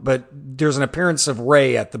like, but there's an appearance of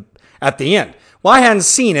Ray at the end. Well, I hadn't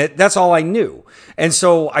seen it. That's all I knew. And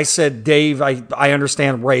so I said, Dave, I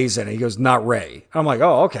understand Ray's in it. He goes, not Ray. I'm like,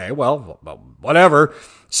 oh, okay, well, whatever.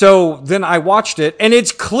 So then I watched it, and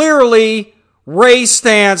it's clearly Ray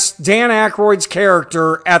Stantz, Dan Aykroyd's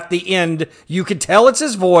character at the end. You could tell it's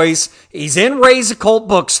his voice. He's in Ray's occult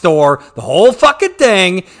bookstore, the whole fucking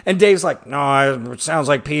thing. And Dave's like, no, it sounds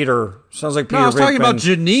like Peter. Sounds like Peter. No, I was talking Venkman. about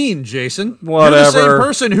Janine, Jason. Whatever. You're the same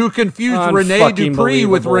person who confused Rene Dupree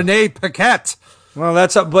with Renee Paquette. Well,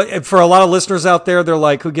 but for a lot of listeners out there, they're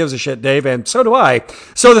like, who gives a shit, Dave? And so do I.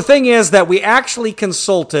 So the thing is that we actually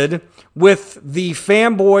consulted with the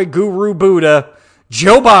fanboy guru Buddha,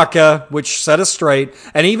 Joe Baca, which set us straight,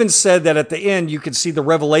 and even said that at the end you could see the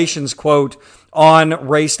Revelations quote on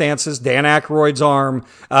Ray Stantz's, Dan Aykroyd's arm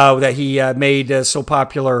that he made so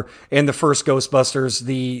popular in the first Ghostbusters,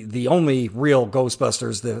 the only real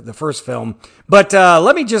Ghostbusters, the first film. But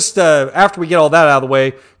let me just, after we get all that out of the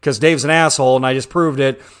way, because Dave's an asshole and I just proved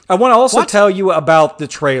it, I want to also tell you about the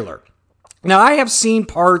trailer. Now, I have seen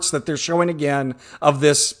parts that they're showing again of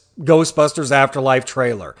this Ghostbusters Afterlife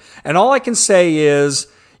trailer. And all I can say is,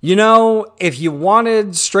 you know, if you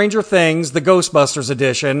wanted Stranger Things, the Ghostbusters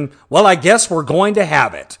edition, well, I guess we're going to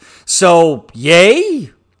have it. So,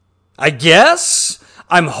 yay, I guess.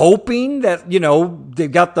 I'm hoping that, you know,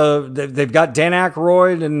 they've got Dan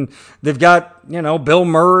Aykroyd and they've got, you know, Bill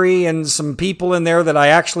Murray and some people in there that I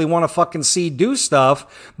actually want to fucking see do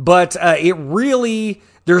stuff. But it really...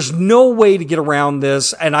 There's no way to get around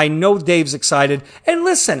this, and I know Dave's excited. And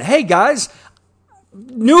listen, hey guys,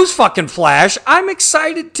 news fucking flash, I'm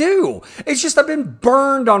excited too. It's just I've been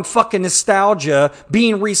burned on fucking nostalgia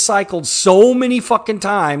being recycled so many fucking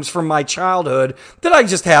times from my childhood that I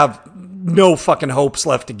just have no fucking hopes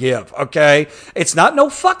left to give, okay? It's not no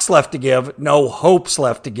fucks left to give, no hopes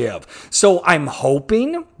left to give. So I'm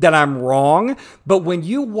hoping that I'm wrong, but when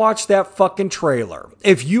you watch that fucking trailer,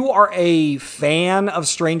 if you are a fan of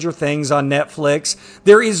Stranger Things on Netflix,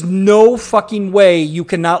 there is no fucking way you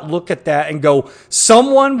cannot look at that and go,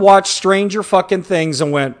 someone watched Stranger fucking Things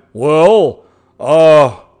and went, well,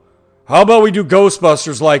 how about we do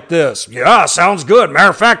Ghostbusters like this? Yeah, sounds good. Matter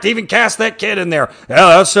of fact, even cast that kid in there.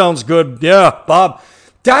 Yeah, that sounds good. Yeah, Bob.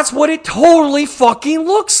 That's what it totally fucking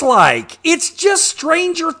looks like. It's just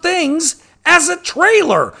Stranger Things as a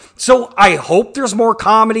trailer. So I hope there's more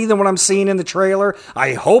comedy than what I'm seeing in the trailer.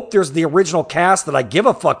 I hope there's the original cast that I give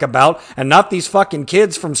a fuck about and not these fucking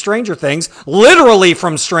kids from Stranger Things, literally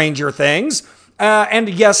from Stranger Things. And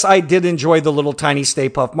yes, I did enjoy the little tiny Stay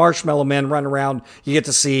Puft Marshmallow Men run around. You get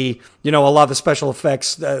to see, a lot of the special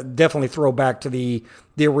effects definitely throw back to the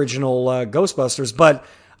original Ghostbusters. But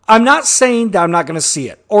I'm not saying that I'm not going to see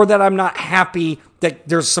it or that I'm not happy that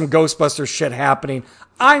there's some Ghostbusters shit happening.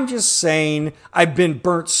 I'm just saying I've been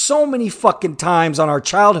burnt so many fucking times on our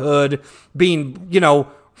childhood being,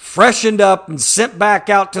 freshened up and sent back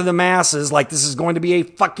out to the masses like this is going to be a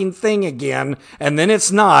fucking thing again. And then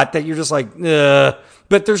it's not, that you're just like, ugh.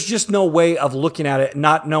 But there's just no way of looking at it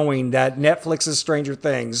not knowing that Netflix's Stranger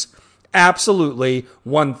Things absolutely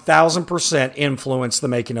 1000% influenced the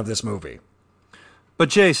making of this movie. But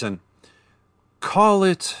Jason, call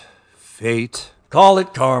it fate. Call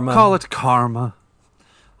it karma. Call it karma.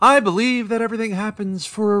 I believe that everything happens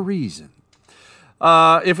for a reason.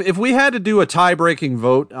 If we had to do a tie-breaking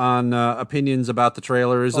vote on opinions about the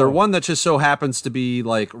trailer, is there one that just so happens to be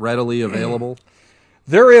like readily available?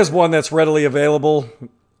 There is one that's readily available,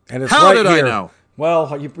 and it's How right did here. I know?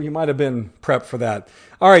 Well, you might have been prepped for that.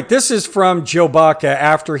 All right, this is from Joe Baca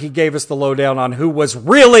after he gave us the lowdown on who was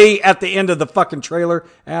really at the end of the fucking trailer,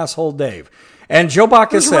 Asshole Dave. And Joe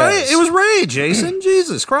Baca says... It was Ray, Jason.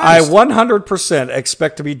 Jesus Christ. I 100%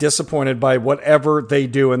 expect to be disappointed by whatever they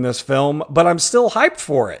do in this film, but I'm still hyped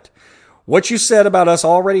for it. What you said about us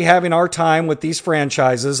already having our time with these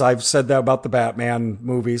franchises, I've said that about the Batman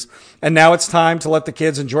movies, and now it's time to let the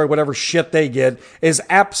kids enjoy whatever shit they get, is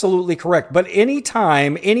absolutely correct. But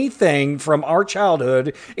anytime anything from our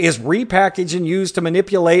childhood is repackaged and used to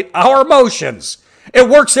manipulate our emotions, it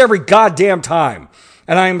works every goddamn time.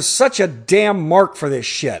 And I am such a damn mark for this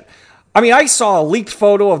shit. I mean, I saw a leaked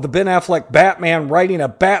photo of the Ben Affleck Batman riding a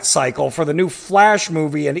bat cycle for the new Flash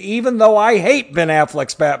movie, and even though I hate Ben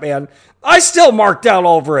Affleck's Batman, I still marked out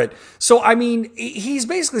over it. So, I mean, he's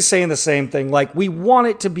basically saying the same thing. Like, we want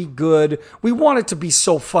it to be good. We want it to be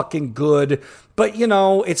so fucking good. But,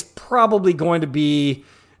 it's probably going to be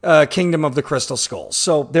Kingdom of the Crystal Skull.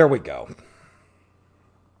 So, there we go.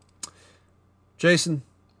 Jason,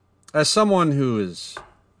 as someone who is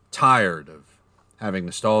tired of having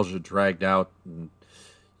nostalgia dragged out and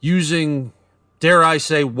using, dare I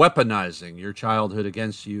say, weaponizing your childhood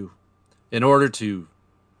against you in order to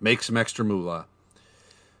make some extra moolah.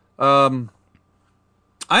 I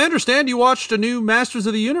understand you watched a new Masters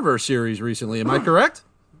of the Universe series recently. Am I correct?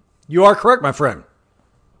 You are correct, my friend.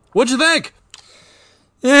 What'd you think?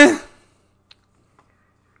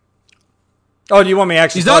 Oh, do you want me to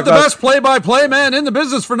actually He's not the best play-by-play man in the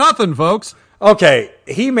business for nothing, folks. Okay,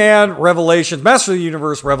 He-Man Revelations, Master of the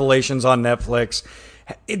Universe Revelations on Netflix.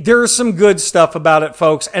 There's some good stuff about it,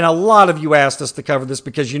 folks, and a lot of you asked us to cover this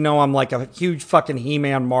because I'm like a huge fucking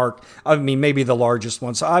He-Man mark. I mean, maybe the largest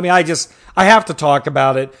one. So, I mean, I have to talk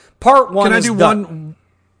about it. Part one is done. Can I do one?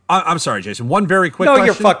 I'm sorry, Jason. One very quick question. No,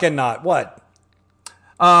 you're fucking not. What?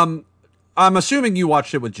 I'm assuming you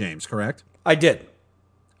watched it with James, correct? I did.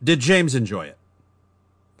 Did James enjoy it?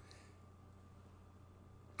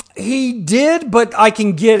 He did, but I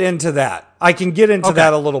can get into that.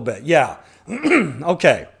 That a little bit. Yeah.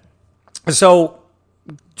 Okay. So,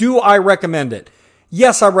 do I recommend it?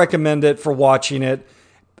 Yes, I recommend it for watching it.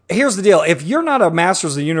 Here's the deal. If you're not a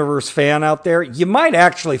Masters of the Universe fan out there, you might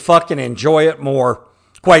actually fucking enjoy it more,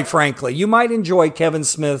 quite frankly. You might enjoy Kevin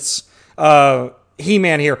Smith's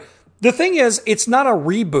He-Man here. The thing is, it's not a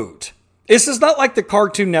reboot. This is not like the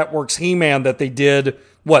Cartoon Network's He-Man that they did,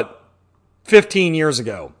 15 years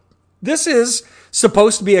ago. This is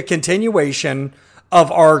supposed to be a continuation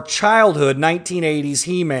of our childhood 1980s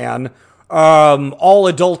He-Man,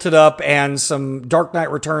 all adulted up and some Dark Knight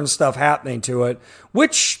Returns stuff happening to it,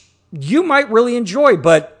 which you might really enjoy,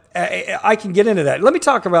 but I can get into that. Let me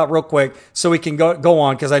talk about real quick so we can go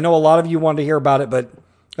on, because I know a lot of you wanted to hear about it, but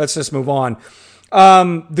let's just move on.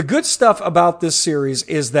 The good stuff about this series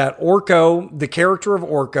is that Orko, the character of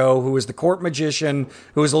Orko, who is the court magician,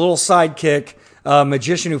 who is a little sidekick,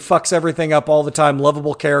 magician who fucks everything up all the time,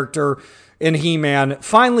 lovable character in He-Man,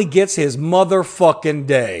 finally gets his motherfucking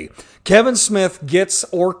day. Kevin Smith gets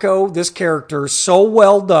Orko, this character, so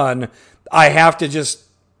well done, I have to just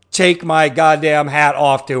take my goddamn hat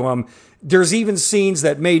off to him. There's even scenes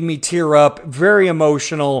that made me tear up, very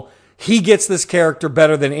emotional. He gets this character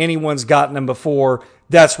better than anyone's gotten him before.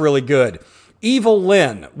 That's really good. Evil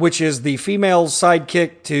Lynn, which is the female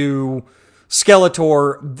sidekick to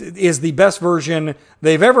Skeletor, is the best version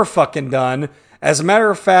they've ever fucking done. As a matter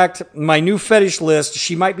of fact, my new fetish list,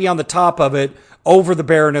 she might be on the top of it over the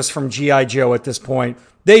Baroness from G.I. Joe at this point.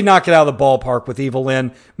 They knock it out of the ballpark with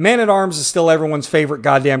Evil-Lyn. Man-at-Arms is still everyone's favorite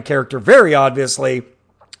goddamn character, very obviously.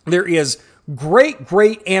 There is great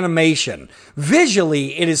animation.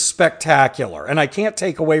 Visually, it is spectacular, and I can't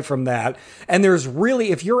take away from that. And there's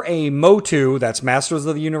really, if you're a MOTU, that's Masters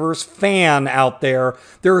of the Universe fan out there,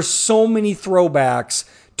 there are so many throwbacks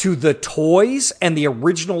to the toys and the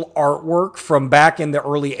original artwork from back in the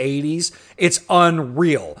early 80s. It's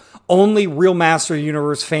unreal. Only real Master of the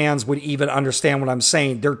Universe fans would even understand what I'm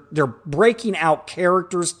saying. They're breaking out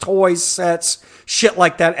characters, toys, sets, shit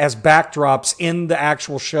like that as backdrops in the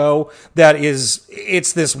actual show.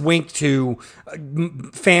 It's this wink to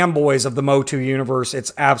fanboys of the MOTU universe.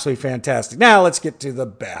 It's absolutely fantastic. Now let's get to the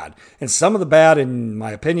bad. And some of the bad, in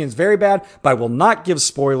my opinion, is very bad, but I will not give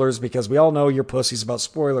spoilers because we all know you're pussies about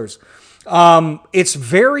spoilers. It's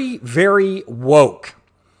very, very woke.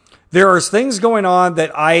 There are things going on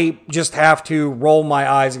that I just have to roll my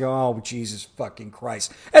eyes and go, oh, Jesus fucking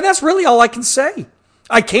Christ. And that's really all I can say.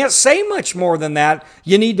 I can't say much more than that.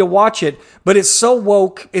 You need to watch it. But it's so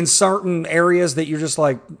woke in certain areas that you're just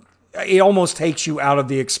like, it almost takes you out of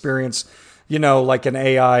the experience, like an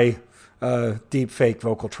AI deep fake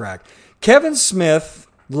vocal track. Kevin Smith,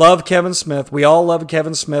 love Kevin Smith. We all love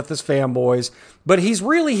Kevin Smith as fanboys. But he's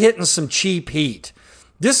really hitting some cheap heat.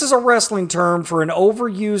 This is a wrestling term for an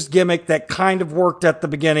overused gimmick that kind of worked at the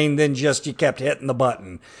beginning, then just you kept hitting the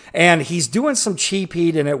button. And he's doing some cheap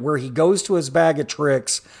heat in it where he goes to his bag of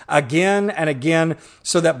tricks again and again,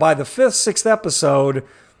 so that by the 5th, 6th episode,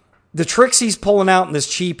 the tricks he's pulling out in this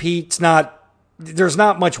cheap heat, there's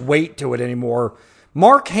not much weight to it anymore.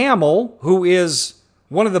 Mark Hamill, who is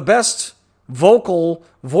one of the best vocal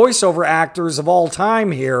voiceover actors of all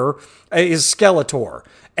time here, is Skeletor.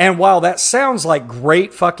 And while that sounds like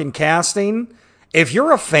great fucking casting, if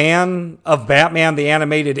you're a fan of Batman the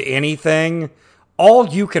Animated anything, all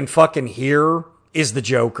you can fucking hear is the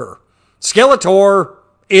Joker. Skeletor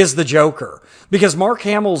is the Joker. Because Mark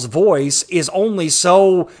Hamill's voice is only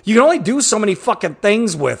so... You can only do so many fucking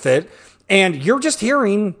things with it, and you're just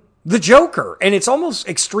hearing the Joker. And it's almost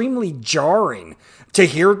extremely jarring to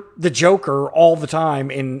hear the Joker all the time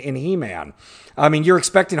in He-Man. I mean, you're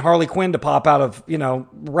expecting Harley Quinn to pop out of,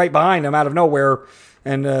 right behind him out of nowhere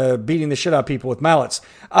and beating the shit out of people with mallets.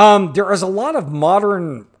 There is a lot of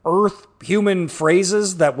modern Earth human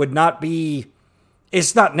phrases that would not be,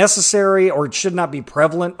 it's not necessary or it should not be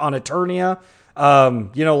prevalent on Eternia.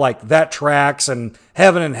 Like that tracks and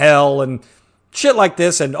heaven and hell and shit like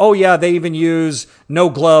this. And oh yeah, they even use no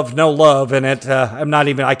glove, no love in it.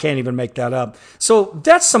 I can't even make that up. So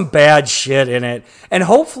that's some bad shit in it. And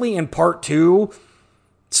hopefully in part 2,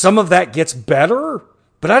 some of that gets better,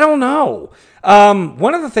 but I don't know.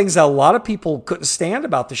 One of the things that a lot of people couldn't stand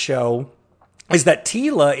about the show is that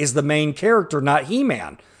Teela is the main character, not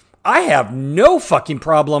He-Man. I have no fucking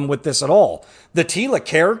problem with this at all. The Teela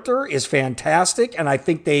character is fantastic, and I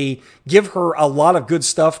think they give her a lot of good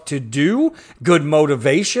stuff to do, good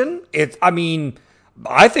motivation.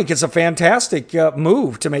 I think it's a fantastic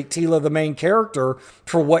move to make Teela the main character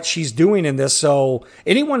for what she's doing in this. So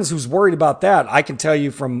anyone who's worried about that, I can tell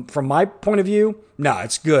you from my point of view, no,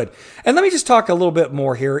 it's good. And let me just talk a little bit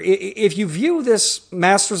more here. If you view this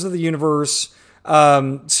Masters of the Universe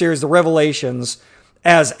series, The Revelations,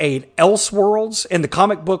 as a Elseworlds. In the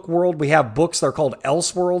comic book world, we have books that are called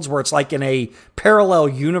Elseworlds, where it's like in a parallel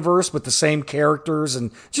universe with the same characters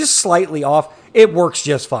and just slightly off. It works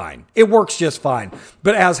just fine.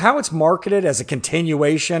 But as how it's marketed as a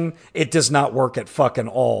continuation, it does not work at fucking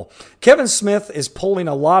all. Kevin Smith is pulling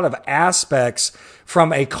a lot of aspects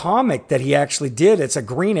from a comic that he actually did. It's a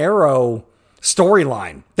Green Arrow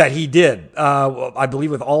storyline that he did, I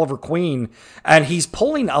believe with Oliver Queen, and he's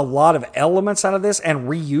pulling a lot of elements out of this and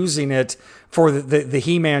reusing it for the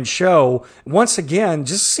He-Man show. Once again,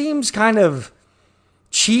 just seems kind of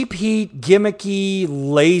cheap heat, gimmicky,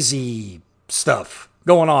 lazy stuff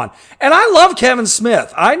going on. And I love Kevin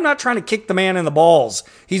Smith. I'm not trying to kick the man in the balls.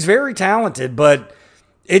 He's very talented, but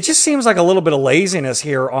it just seems like a little bit of laziness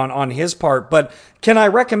here on his part. But can I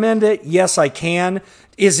recommend it? Yes, I can.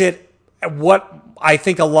 Is it what I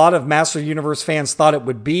think a lot of Master of the Universe fans thought it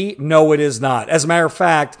would be? No, it is not. As a matter of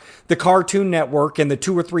fact, the Cartoon Network and the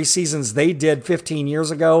 2 or 3 seasons they did 15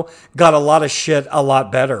 years ago got a lot of shit a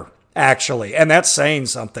lot better, actually. And that's saying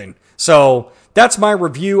something. So that's my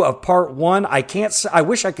review of part 1. I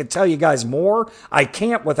wish I could tell you guys more. I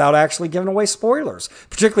can't without actually giving away spoilers,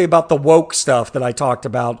 particularly about the woke stuff that I talked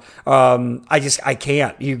about. I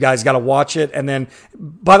can't. You guys got to watch it. And then,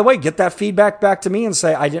 by the way, get that feedback back to me and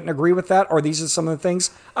say, I didn't agree with that, or these are some of the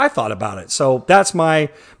things I thought about it. So that's my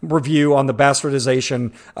review on the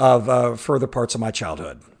bastardization of further parts of my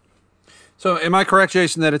childhood. So am I correct,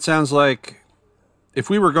 Jason, that it sounds like if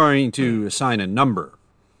we were going to assign a number,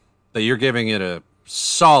 that you're giving it a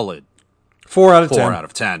solid 4 out of 10. 4 out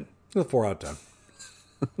of 10. 4 out of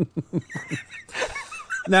 10.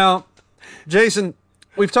 Now, Jason,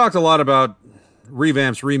 we've talked a lot about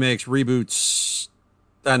revamps, remakes, reboots,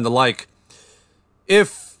 and the like.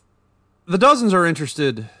 If the dozens are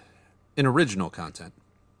interested in original content,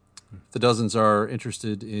 the dozens are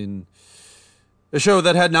interested in a show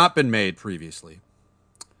that had not been made previously,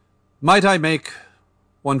 might I make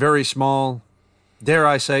one very small, dare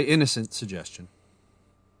I say, innocent suggestion?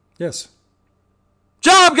 Yes.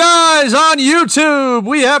 Job Guys on YouTube!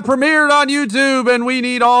 We have premiered on YouTube, and we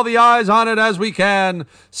need all the eyes on it as we can.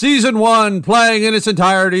 Season 1, playing in its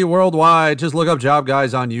entirety worldwide. Just look up Job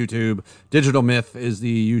Guys on YouTube. Digital Myth is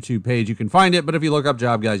the YouTube page. You can find it, but if you look up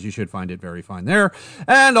Job Guys, you should find it very fine there.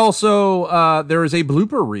 And also, there is a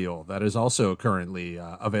blooper reel that is also currently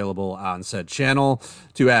available on said channel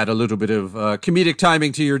to add a little bit of comedic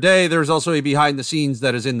timing to your day. There's also a behind the scenes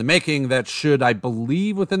that is in the making that should, I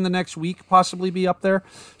believe, within the next week possibly be up there.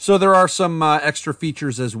 So there are some extra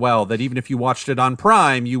features as well that even if you watched it on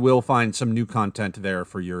Prime, you will find some new content there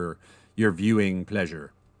for your viewing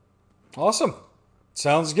pleasure. Awesome.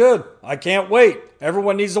 Sounds good. I can't wait.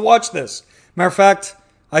 Everyone needs to watch this. Matter of fact,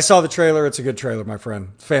 I saw the trailer. It's a good trailer, my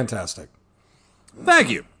friend. Fantastic. Thank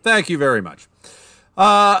you. Thank you very much.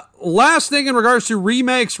 Last thing in regards to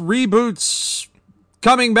remakes, reboots,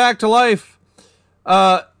 coming back to life.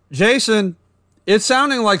 Jason, it's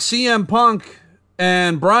sounding like CM Punk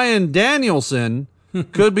and Bryan Danielson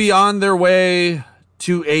could be on their way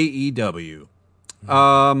to AEW.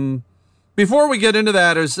 Before we get into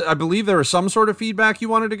that, I believe there was some sort of feedback you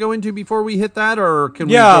wanted to go into before we hit that, or can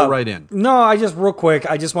we go right in? No, real quick,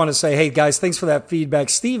 I just want to say, hey guys, thanks for that feedback.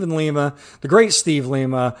 Stephen Lima, the great Steve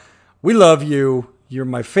Lima, we love you. You're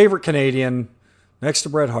my favorite Canadian next to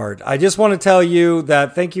Bret Hart. I just want to tell you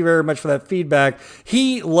that thank you very much for that feedback.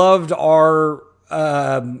 He loved our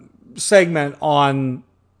segment on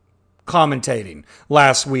commentating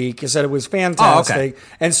last week. He said it was fantastic. Oh, okay.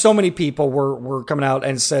 And so many people were coming out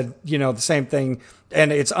and said, the same thing.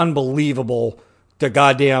 And it's unbelievable, the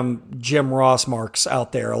goddamn Jim Ross marks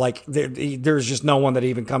out there. Like there's just no one that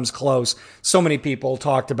even comes close. So many people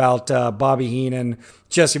talked about Bobby Heenan,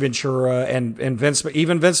 Jesse Ventura, and Vince.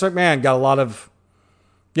 Even Vince McMahon got a lot of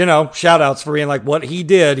shout outs for being like what he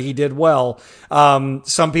did well.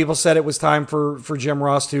 Some people said it was time for Jim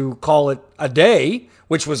Ross to call it a day,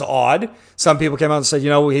 which was odd. Some people came out and said,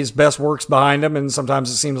 his best work's behind him, and sometimes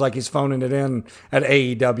it seems like he's phoning it in at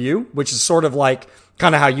AEW, which is sort of like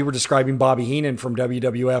kind of how you were describing Bobby Heenan from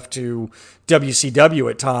WWF to WCW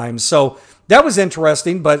at times. So that was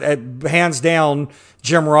interesting, but hands down,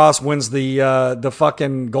 Jim Ross wins the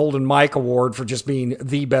fucking Golden Mike Award for just being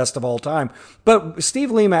the best of all time. But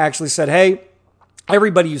Steve Lima actually said, hey,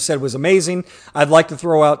 everybody you said was amazing. I'd like to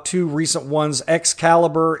throw out 2 recent ones,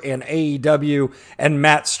 Excalibur and AEW, and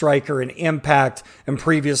Matt Striker and Impact, and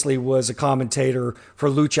previously was a commentator for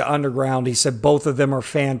Lucha Underground. He said both of them are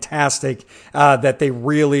fantastic, that they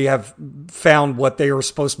really have found what they were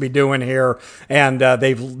supposed to be doing here, and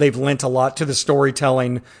they've lent a lot to the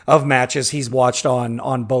storytelling of matches he's watched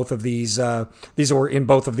on both of these in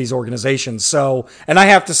both of these organizations. So, and I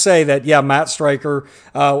have to say that, yeah, Matt Striker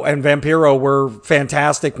and Vampiro were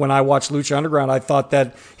fantastic. When I watched Lucha Underground, I thought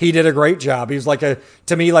that he did a great job. He was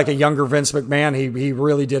to me like a younger Vince McMahon. He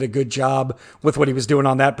really did a good job with what he was doing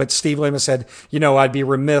on that. But Steve Lima said, I'd be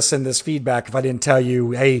remiss in this feedback if I didn't tell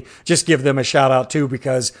you, hey, just give them a shout out too,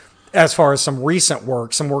 because as far as some recent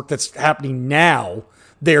work, some work that's happening now,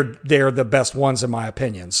 they're the best ones in my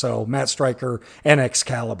opinion. So Matt Striker and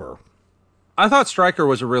Excalibur. I thought Stryker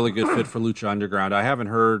was a really good fit for Lucha Underground. I haven't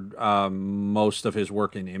heard most of his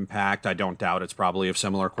work in Impact. I don't doubt it's probably of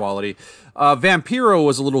similar quality. Vampiro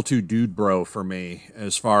was a little too dude bro for me,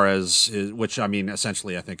 as far as, which I mean,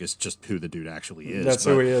 essentially I think is just who the dude actually is. That's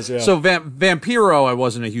who he is, yeah. So Vampiro, I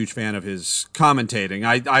wasn't a huge fan of his commentating.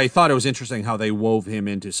 I thought it was interesting how they wove him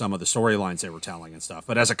into some of the storylines they were telling and stuff.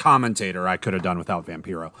 But as a commentator, I could have done without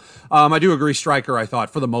Vampiro. I do agree Stryker, I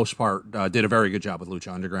thought, for the most part, did a very good job with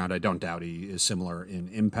Lucha Underground. I don't doubt he is similar in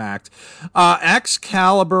impact.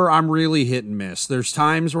 Excalibur, I'm really hit and miss. There's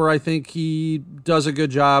times where I think he does a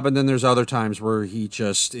good job, and then there's other times where he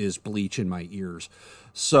just is bleach in my ears.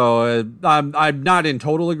 So I'm not in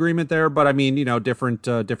total agreement there, but I mean, different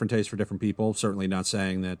tastes for different people. Certainly not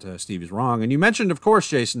saying that Steve is wrong. And you mentioned, of course,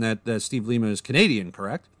 Jason, that Steve Lima is Canadian,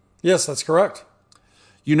 correct? Yes, that's correct.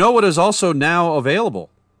 You know what is also now available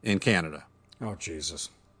in Canada? Oh, Jesus.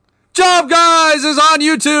 Job Guys is on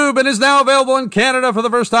YouTube and is now available in Canada for the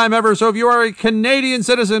first time ever. So if you are a Canadian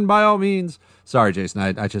citizen, by all means. Sorry, Jason,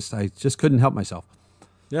 I just couldn't help myself.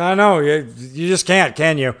 Yeah, I know. You just can't,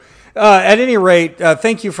 can you? At any rate,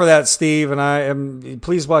 thank you for that, Steve. And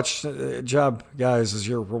please watch Job Guys as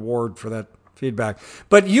your reward for that feedback.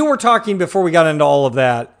 But you were talking before we got into all of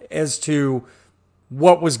that as to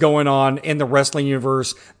what was going on in the wrestling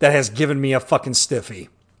universe that has given me a fucking stiffy.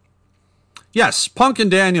 Yes, Punk and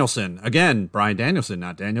Danielson. Again, Bryan Danielson,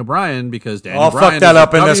 not Daniel Bryan, because Daniel I'll Bryan fuck that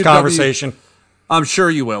up in this conversation. I'm sure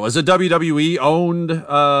you will. As a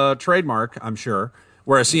WWE-owned trademark, I'm sure.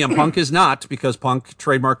 Whereas CM Punk is not, because Punk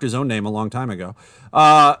trademarked his own name a long time ago.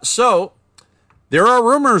 So there are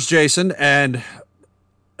rumors, Jason, and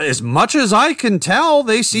as much as I can tell,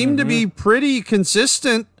 they seem to be pretty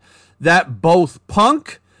consistent that both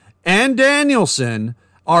Punk and Danielson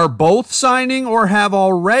are both signing or have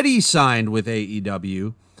already signed with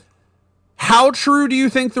AEW. How true do you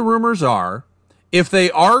think the rumors are? If they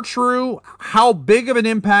are true, how big of an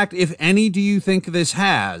impact, if any, do you think this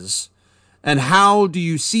has? And how do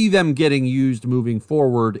you see them getting used moving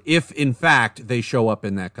forward if, in fact, they show up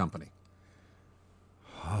in that company?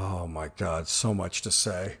 Oh, my God. So much to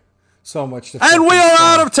say. So much to And we are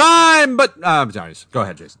out of time, but go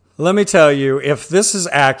ahead, Jason. Let me tell you, if this is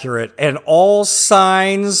accurate and all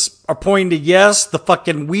signs are pointing to yes, the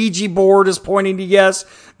fucking Ouija board is pointing to yes,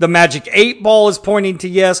 the Magic 8 Ball is pointing to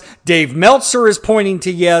yes, Dave Meltzer is pointing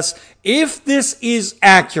to yes, if this is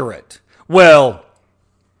accurate, well,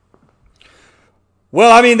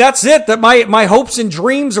 I mean, that's it. That my hopes and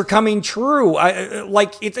dreams are coming true.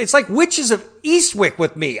 It's like Witches of Eastwick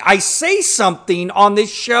with me. I say something on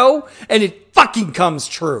this show, and it fucking comes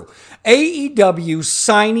true. AEW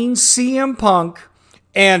signing CM Punk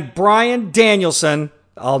and Bryan Danielson,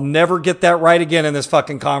 I'll never get that right again in this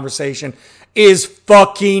fucking conversation, is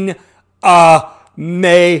fucking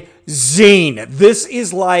amazing. This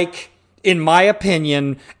is like, in my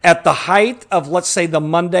opinion, at the height of, let's say, the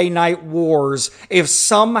Monday Night Wars, if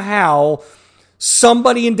somehow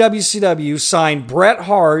somebody in WCW signed Bret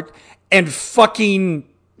Hart and fucking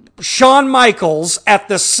Shawn Michaels at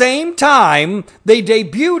the same time, they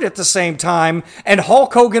debuted at the same time, and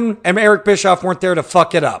Hulk Hogan and Eric Bischoff weren't there to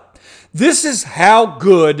fuck it up. This is how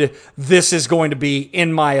good this is going to be,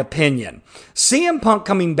 in my opinion. CM Punk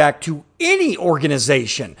coming back to any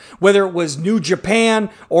organization, whether it was New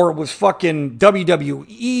Japan or it was fucking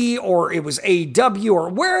WWE or it was AEW or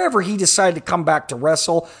wherever he decided to come back to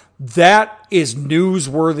wrestle, that is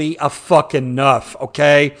newsworthy a fucking enough,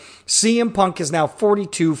 okay? CM Punk is now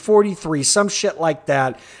 42, 43, some shit like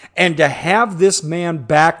that. And to have this man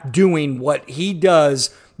back doing what he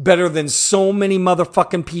does better than so many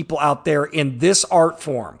motherfucking people out there in this art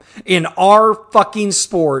form, in our fucking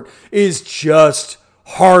sport, is just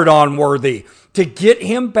hard-on worthy. To get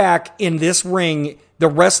him back in this ring, the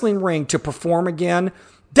wrestling ring, to perform again,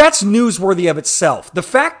 that's newsworthy of itself. The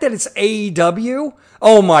fact that it's AEW,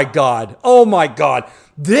 oh my God. Oh my God.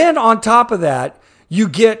 Then on top of that, you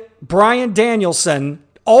get Bryan Danielson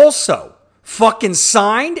also fucking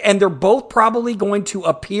signed, and they're both probably going to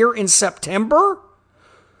appear in September.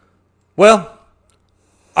 Well,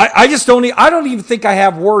 I just don't even think I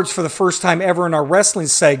have words for the first time ever in our wrestling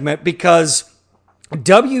segment, because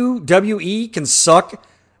WWE can suck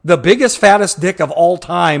the biggest, fattest dick of all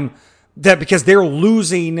time, because they're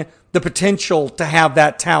losing the potential to have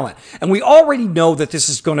that talent. And we already know that this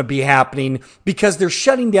is going to be happening because they're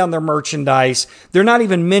shutting down their merchandise. They're not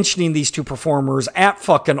even mentioning these two performers at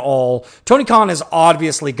fucking all. Tony Khan has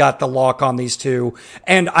obviously got the lock on these two.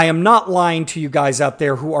 And I am not lying to you guys out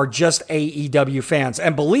there who are just AEW fans.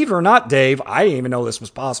 And believe it or not, Dave, I didn't even know this was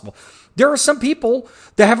possible. There are some people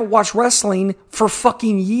that haven't watched wrestling for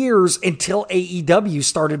fucking years until AEW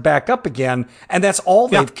started back up again, and that's all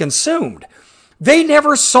they've consumed. They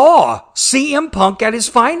never saw CM Punk at his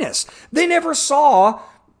finest. They never saw,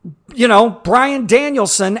 Bryan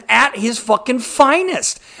Danielson at his fucking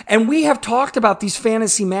finest. And we have talked about these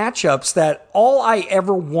fantasy matchups that all I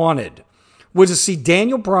ever wanted was to see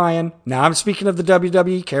Daniel Bryan, now I'm speaking of the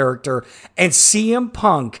WWE character, and CM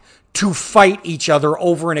Punk to fight each other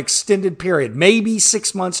over an extended period, maybe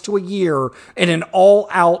 6 months to a year, in an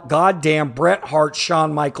all-out goddamn Bret Hart,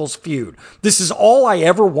 Shawn Michaels feud. This is all I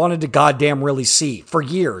ever wanted to goddamn really see for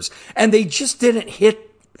years. And they just didn't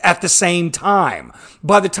hit at the same time.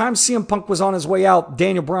 By the time CM Punk was on his way out,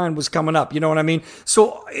 Daniel Bryan was coming up. You know what I mean?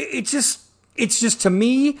 So it's just to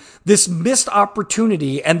me, this missed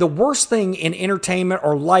opportunity. And the worst thing in entertainment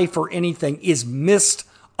or life or anything is missed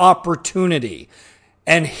opportunity.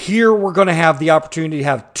 And here we're going to have the opportunity to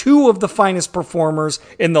have two of the finest performers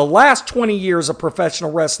in the last 20 years of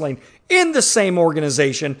professional wrestling in the same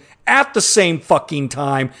organization at the same fucking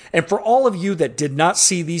time. And for all of you that did not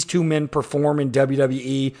see these two men perform in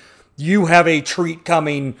WWE, you have a treat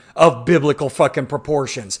coming of biblical fucking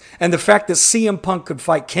proportions. And the fact that CM Punk could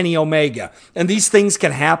fight Kenny Omega and these things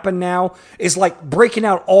can happen now is like breaking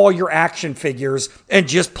out all your action figures and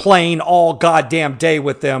just playing all goddamn day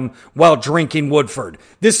with them while drinking Woodford.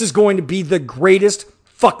 This is going to be the greatest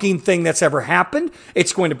fucking thing that's ever happened.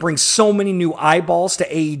 It's going to bring so many new eyeballs to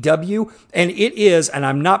AEW. And it is, and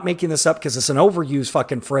I'm not making this up because it's an overused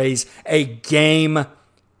fucking phrase, a game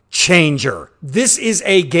changer. This is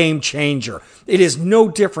a game changer. It is no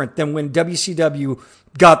different than when WCW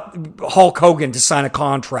got Hulk Hogan to sign a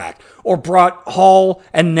contract or brought Hall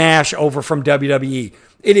and Nash over from WWE.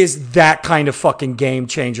 It is that kind of fucking game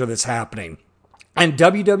changer that's happening. And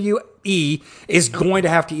WWE is going to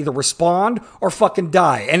have to either respond or fucking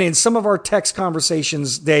die. And in some of our text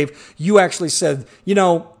conversations, Dave, you actually said, you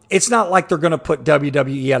know, it's not like they're going to put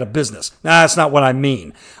WWE out of business. Nah, that's not what I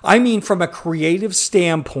mean. I mean, from a creative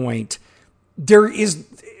standpoint,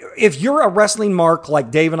 if you're a wrestling mark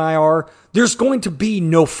like Dave and I are, there's going to be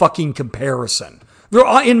no fucking comparison.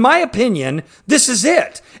 In my opinion, this is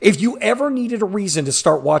it. If you ever needed a reason to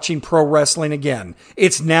start watching pro wrestling again,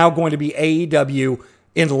 it's now going to be AEW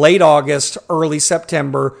in late August, early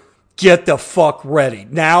September. Get the fuck ready.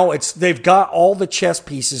 Now they've got all the chess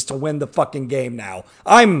pieces to win the fucking game now.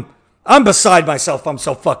 I'm beside myself. I'm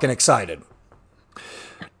so fucking excited.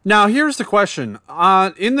 Now, here's the question.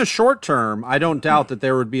 In the short term, I don't doubt that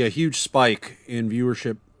there would be a huge spike in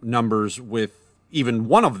viewership numbers with even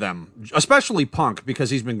one of them, especially Punk, because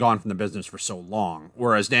he's been gone from the business for so long,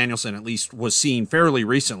 whereas Danielson at least was seen fairly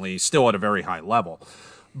recently, still at a very high level.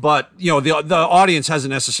 But, you know, the audience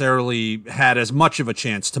hasn't necessarily had as much of a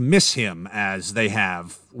chance to miss him as they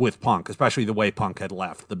have with Punk, especially the way Punk had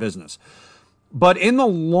left the business. But in the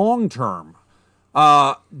long term,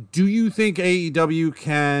 do you think AEW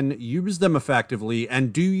can use them effectively?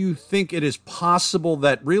 And do you think it is possible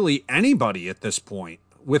that really anybody at this point,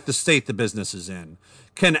 with the state the business is in,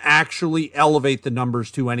 can actually elevate the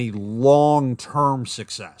numbers to any long-term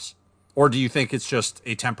success? Or do you think it's just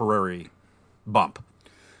a temporary bump?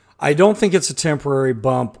 I don't think it's a temporary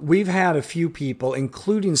bump. We've had a few people,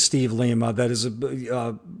 including Steve Lima, that is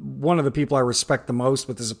one of the people I respect the most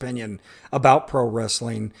with his opinion about pro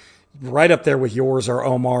wrestling. Right up there with yours or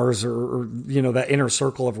Omar's or you know, that inner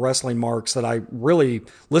circle of wrestling marks that I really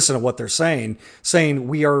listen to what they're saying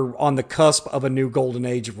we are on the cusp of a new golden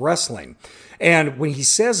age of wrestling. And when he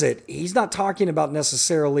says it, he's not talking about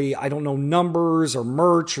necessarily, I don't know, numbers or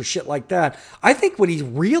merch or shit like that. I think what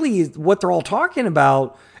they're all talking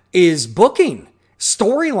about is booking,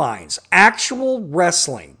 storylines, actual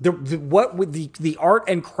wrestling, the art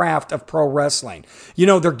and craft of pro wrestling. You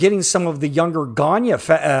know, they're getting some of the younger Gagne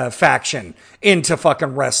faction into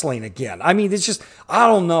fucking wrestling again. I mean, it's just, I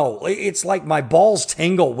don't know. It's like my balls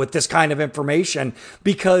tingle with this kind of information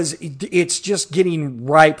because it's just getting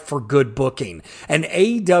ripe for good booking. And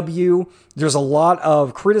AEW, there's a lot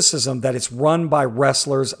of criticism that it's run by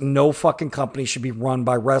wrestlers. No fucking company should be run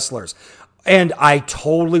by wrestlers. And I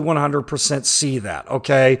totally 100% see that,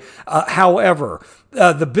 okay? However,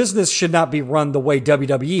 the business should not be run the way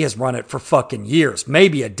WWE has run it for fucking years,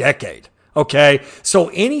 maybe a decade, okay? So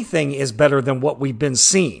anything is better than what we've been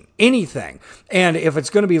seeing, anything. And if it's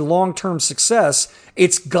going to be long-term success,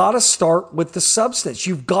 it's got to start with the substance.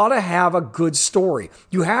 You've got to have a good story.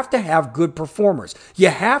 You have to have good performers. You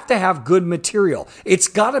have to have good material. It's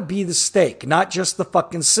got to be the steak, not just the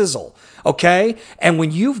fucking sizzle. Okay? And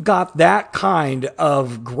when you've got that kind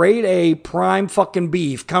of grade A prime fucking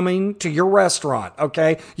beef coming to your restaurant,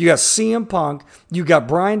 okay? You got CM Punk, you got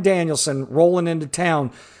Bryan Danielson rolling into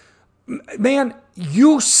town. Man,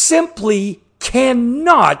 you simply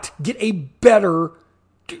cannot get a better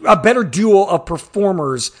duo of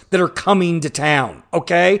performers that are coming to town,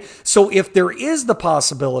 okay? So if there is the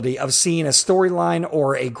possibility of seeing a storyline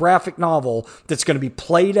or a graphic novel that's going to be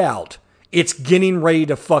played out It's getting ready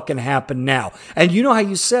to fucking happen now. And you know how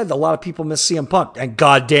you said a lot of people miss CM Punk, and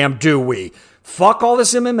goddamn do we. Fuck all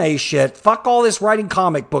this MMA shit. Fuck all this writing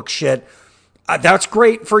comic book shit. That's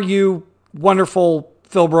great for you. Wonderful,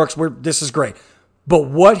 Phil Brooks. This is great. But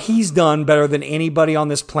what he's done better than anybody on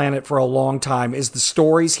this planet for a long time is the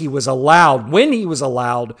stories he was allowed, when he was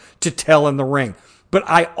allowed, to tell in the ring. But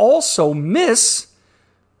I also miss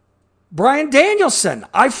Bryan Danielson.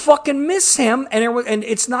 I fucking miss him. And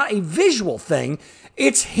it's not a visual thing.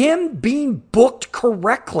 It's him being booked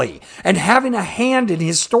correctly and having a hand in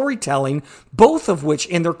his storytelling, both of which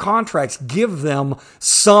in their contracts give them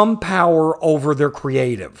some power over their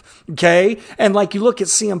creative. Okay? And like you look at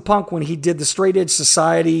CM Punk when he did the Straight Edge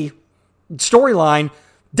Society storyline,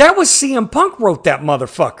 that was CM Punk wrote that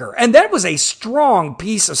motherfucker. And that was a strong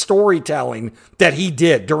piece of storytelling that he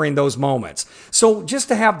did during those moments. So just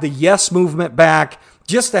to have the Yes movement back,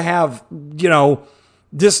 just to have,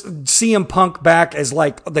 this CM Punk back as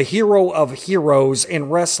like the hero of heroes in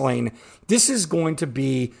wrestling, this is going to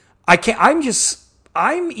be, I'm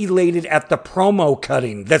elated at the promo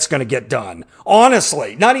cutting that's going to get done.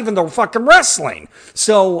 Honestly, not even the fucking wrestling.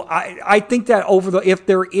 So I think that if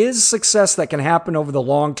there is success that can happen over the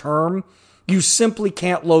long term, you simply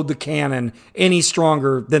can't load the cannon any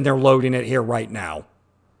stronger than they're loading it here right now.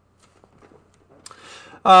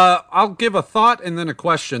 I'll give a thought and then a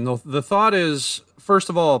question. The thought is, first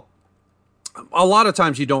of all, a lot of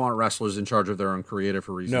times you don't want wrestlers in charge of their own creative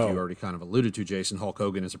for reasons you already kind of alluded to, Jason. Hulk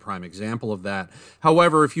Hogan is a prime example of that.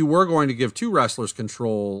 However, if you were going to give two wrestlers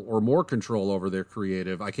control or more control over their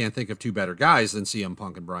creative, I can't think of two better guys than CM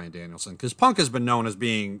Punk and Bryan Danielson, because Punk has been known as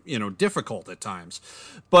being, difficult at times,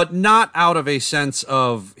 but not out of a sense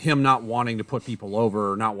of him not wanting to put people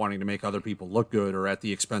over or not wanting to make other people look good or at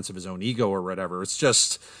the expense of his own ego or whatever. It's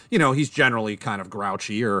just, he's generally kind of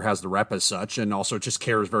grouchy or has the rep as such, and also just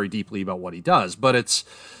cares very deeply about what he does. But it's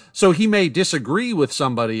so he may disagree with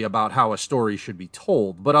somebody about how a story should be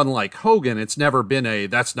told, but unlike Hogan, it's never been a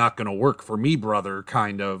that's not going to work for me, brother,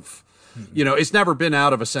 kind of, it's never been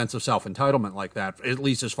out of a sense of self-entitlement like that, at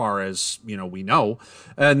least as far as, we know.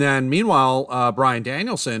 And then meanwhile, Bryan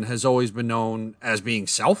Danielson has always been known as being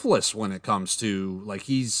selfless when it comes to, like,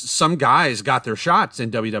 some guys got their shots in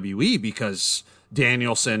WWE because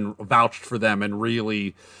Danielson vouched for them and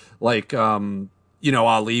really, like,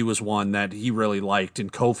 Ali was one that he really liked,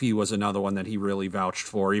 and Kofi was another one that he really vouched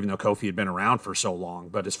for, even though Kofi had been around for so long.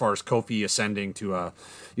 But as far as Kofi ascending to a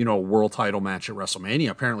world title match at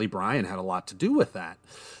WrestleMania, apparently Bryan had a lot to do with that.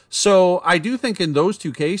 So I do think in those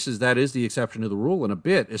two cases, that is the exception to the rule in a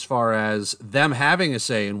bit, as far as them having a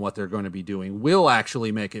say in what they're going to be doing will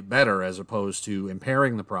actually make it better as opposed to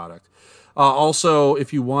impairing the product. Also,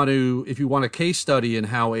 if you want a case study in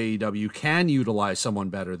how AEW can utilize someone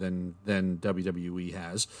better than WWE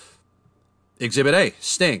has, Exhibit A,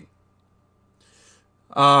 Sting.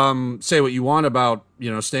 Say what you want about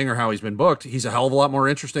Sting or how he's been booked. He's a hell of a lot more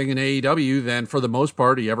interesting in AEW than, for the most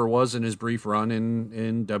part, he ever was in his brief run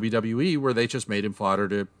in WWE, where they just made him fodder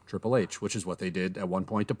to Triple H, which is what they did at one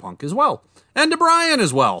point to Punk as well, and to Bryan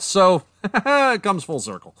as well. So it comes full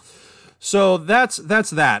circle. So that's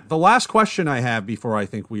that. The last question I have before I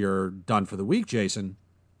think we are done for the week, Jason,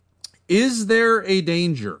 is there a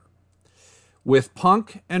danger with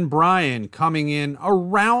Punk and Bryan coming in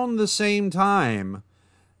around the same time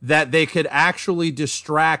that they could actually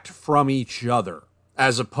distract from each other,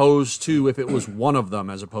 as opposed to if it was one of them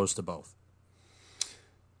as opposed to both?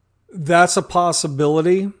 That's a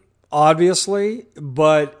possibility, obviously,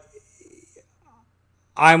 but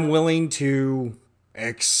I'm willing to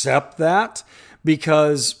accept that,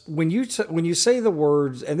 because when you say the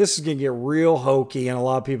words, and this is going to get real hokey and a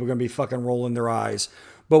lot of people are going to be fucking rolling their eyes,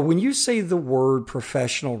 but when you say the word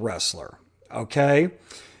professional wrestler, okay,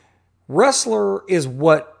 wrestler is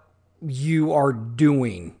what you are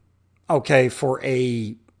doing, okay, for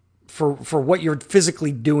what you're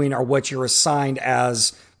physically doing or what you're assigned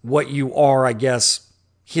as what you are, I guess,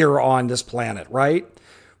 here on this planet, right?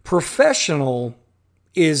 Professional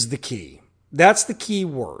is the key. That's the key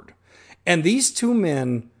word. And these two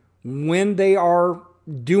men, when they are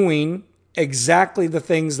doing exactly the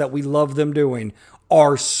things that we love them doing,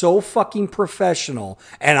 are so fucking professional.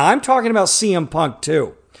 And I'm talking about CM Punk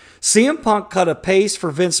too. CM Punk cut a pace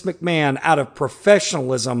for Vince McMahon out of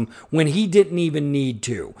professionalism when he didn't even need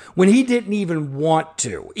to, when he didn't even want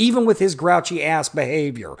to, even with his grouchy ass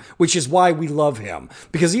behavior, which is why we love him.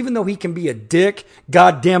 Because even though he can be a dick,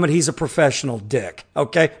 God damn it, he's a professional dick.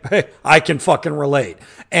 Okay? I can fucking relate.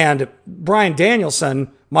 And Bryan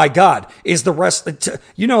Danielson, My God, is the rest,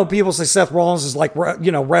 people say Seth Rollins is like,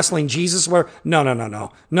 wrestling Jesus. Where no.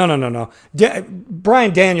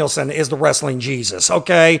 Bryan Danielson is the wrestling Jesus.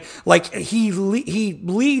 Okay. Like he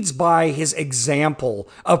leads by his example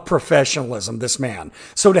of professionalism, this man.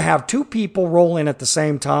 So to have two people roll in at the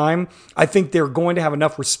same time, I think they're going to have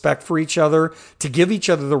enough respect for each other to give each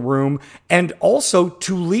other the room, and also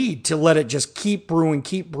to lead, to let it just keep brewing,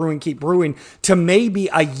 to maybe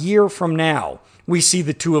a year from now, we see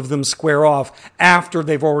the two of them square off after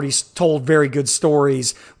they've already told very good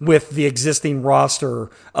stories with the existing roster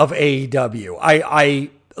of AEW.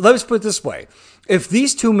 Let's put it this way. If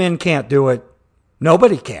these two men can't do it,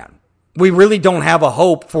 nobody can. We really don't have a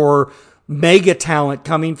hope for mega talent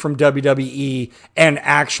coming from WWE and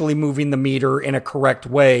actually moving the meter in a correct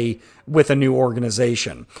way with a new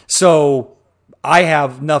organization. So I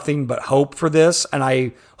have nothing but hope for this, and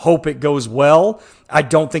I hope it goes well. I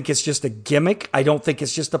don't think it's just a gimmick. I don't think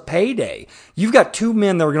it's just a payday. You've got two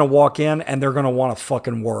men that are going to walk in and they're going to want to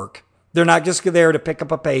fucking work. They're not just there to pick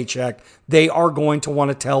up a paycheck. They are going to want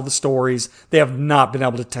to tell the stories they have not been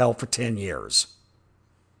able to tell for 10 years.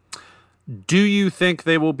 Do you think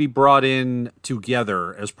they will be brought in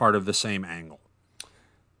together as part of the same angle?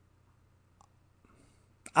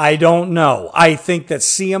 I don't know. I think that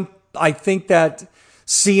CM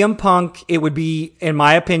Punk, it would be, in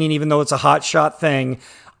my opinion, even though it's a hot shot thing,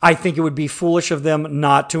 I think it would be foolish of them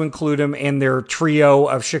not to include him in their trio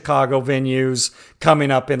of Chicago venues coming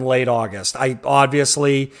up in late August.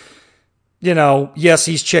 Obviously, yes,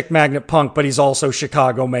 he's Chick Magnet Punk, but he's also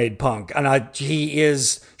Chicago made Punk. And he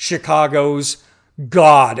is Chicago's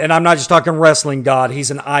God. And I'm not just talking wrestling God. He's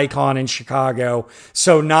an icon in Chicago.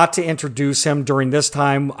 So not to introduce him during this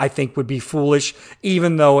time, I think would be foolish,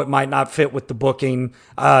 even though it might not fit with the booking,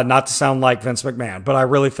 not to sound like Vince McMahon. But I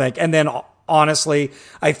really think, and then honestly,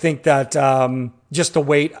 I think that just to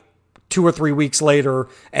wait 2 or 3 weeks later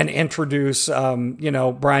and introduce,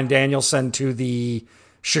 Bryan Danielson to the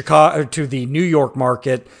New York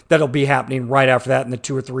market, that'll be happening right after that in the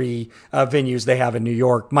 2 or 3 venues they have in New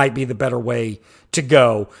York, might be the better way to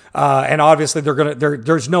go. And obviously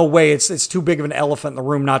there's no way, it's too big of an elephant in the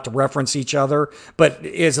room not to reference each other. But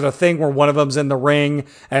is it a thing where one of them's in the ring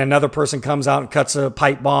and another person comes out and cuts a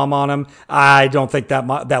pipe bomb on him? I don't think that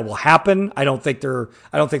will happen. I don't think they're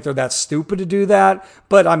that stupid to do that.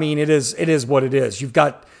 But I mean, it is what it is.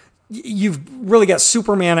 You've really got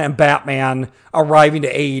Superman and Batman arriving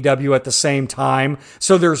to AEW at the same time.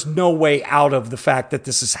 So there's no way out of the fact that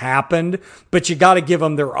this has happened, but you got to give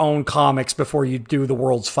them their own comics before you do the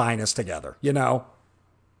world's finest together,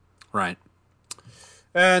 Right.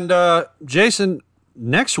 And Jason,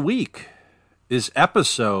 next week is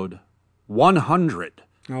episode 100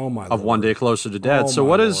 of One Day Closer to Dead. So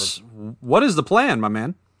what is the plan, my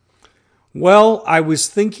man? Well, I was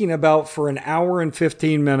thinking about, for an hour and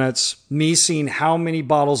 15 minutes, me seeing how many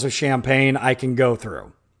bottles of champagne I can go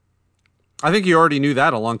through. I think you already knew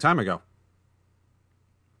that a long time ago.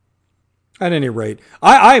 At any rate,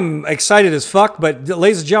 I'm excited as fuck, but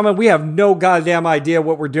ladies and gentlemen, we have no goddamn idea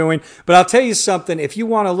what we're doing. But I'll tell you something, if you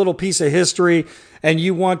want a little piece of history and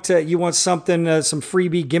you want something, some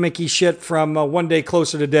freebie gimmicky shit from One Day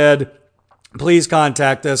Closer to Dead, please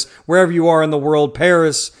contact us wherever you are in the world,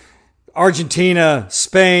 Paris, Argentina,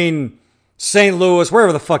 Spain, St. Louis,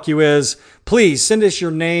 wherever the fuck you is. Please send us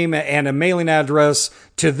your name and a mailing address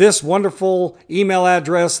to this wonderful email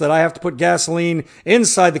address that I have to put gasoline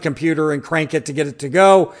inside the computer and crank it to get it to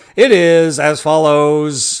go. It is as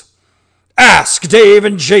follows: Ask Dave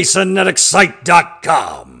and Jason at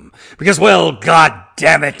Excite.com. Because, well, god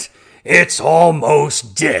damn it, it's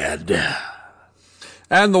almost dead.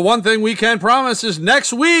 And the one thing we can promise is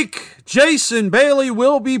next week, Jason Bailey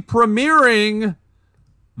will be premiering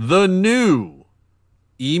the new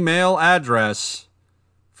email address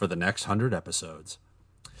for the next 100 episodes.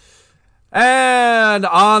 And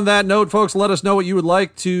on that note, folks, let us know what you would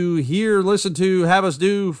like to hear, listen to, have us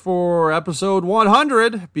do for episode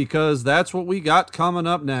 100, because that's what we got coming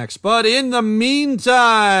up next. But in the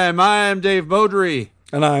meantime, I'm Dave Beaudry.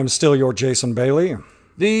 And I'm still your Jason Bailey,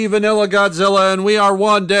 the Vanilla Godzilla, and we are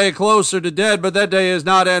one day closer to dead, but that day is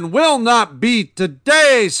not and will not be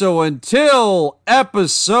today. So until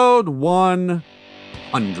episode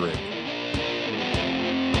 100.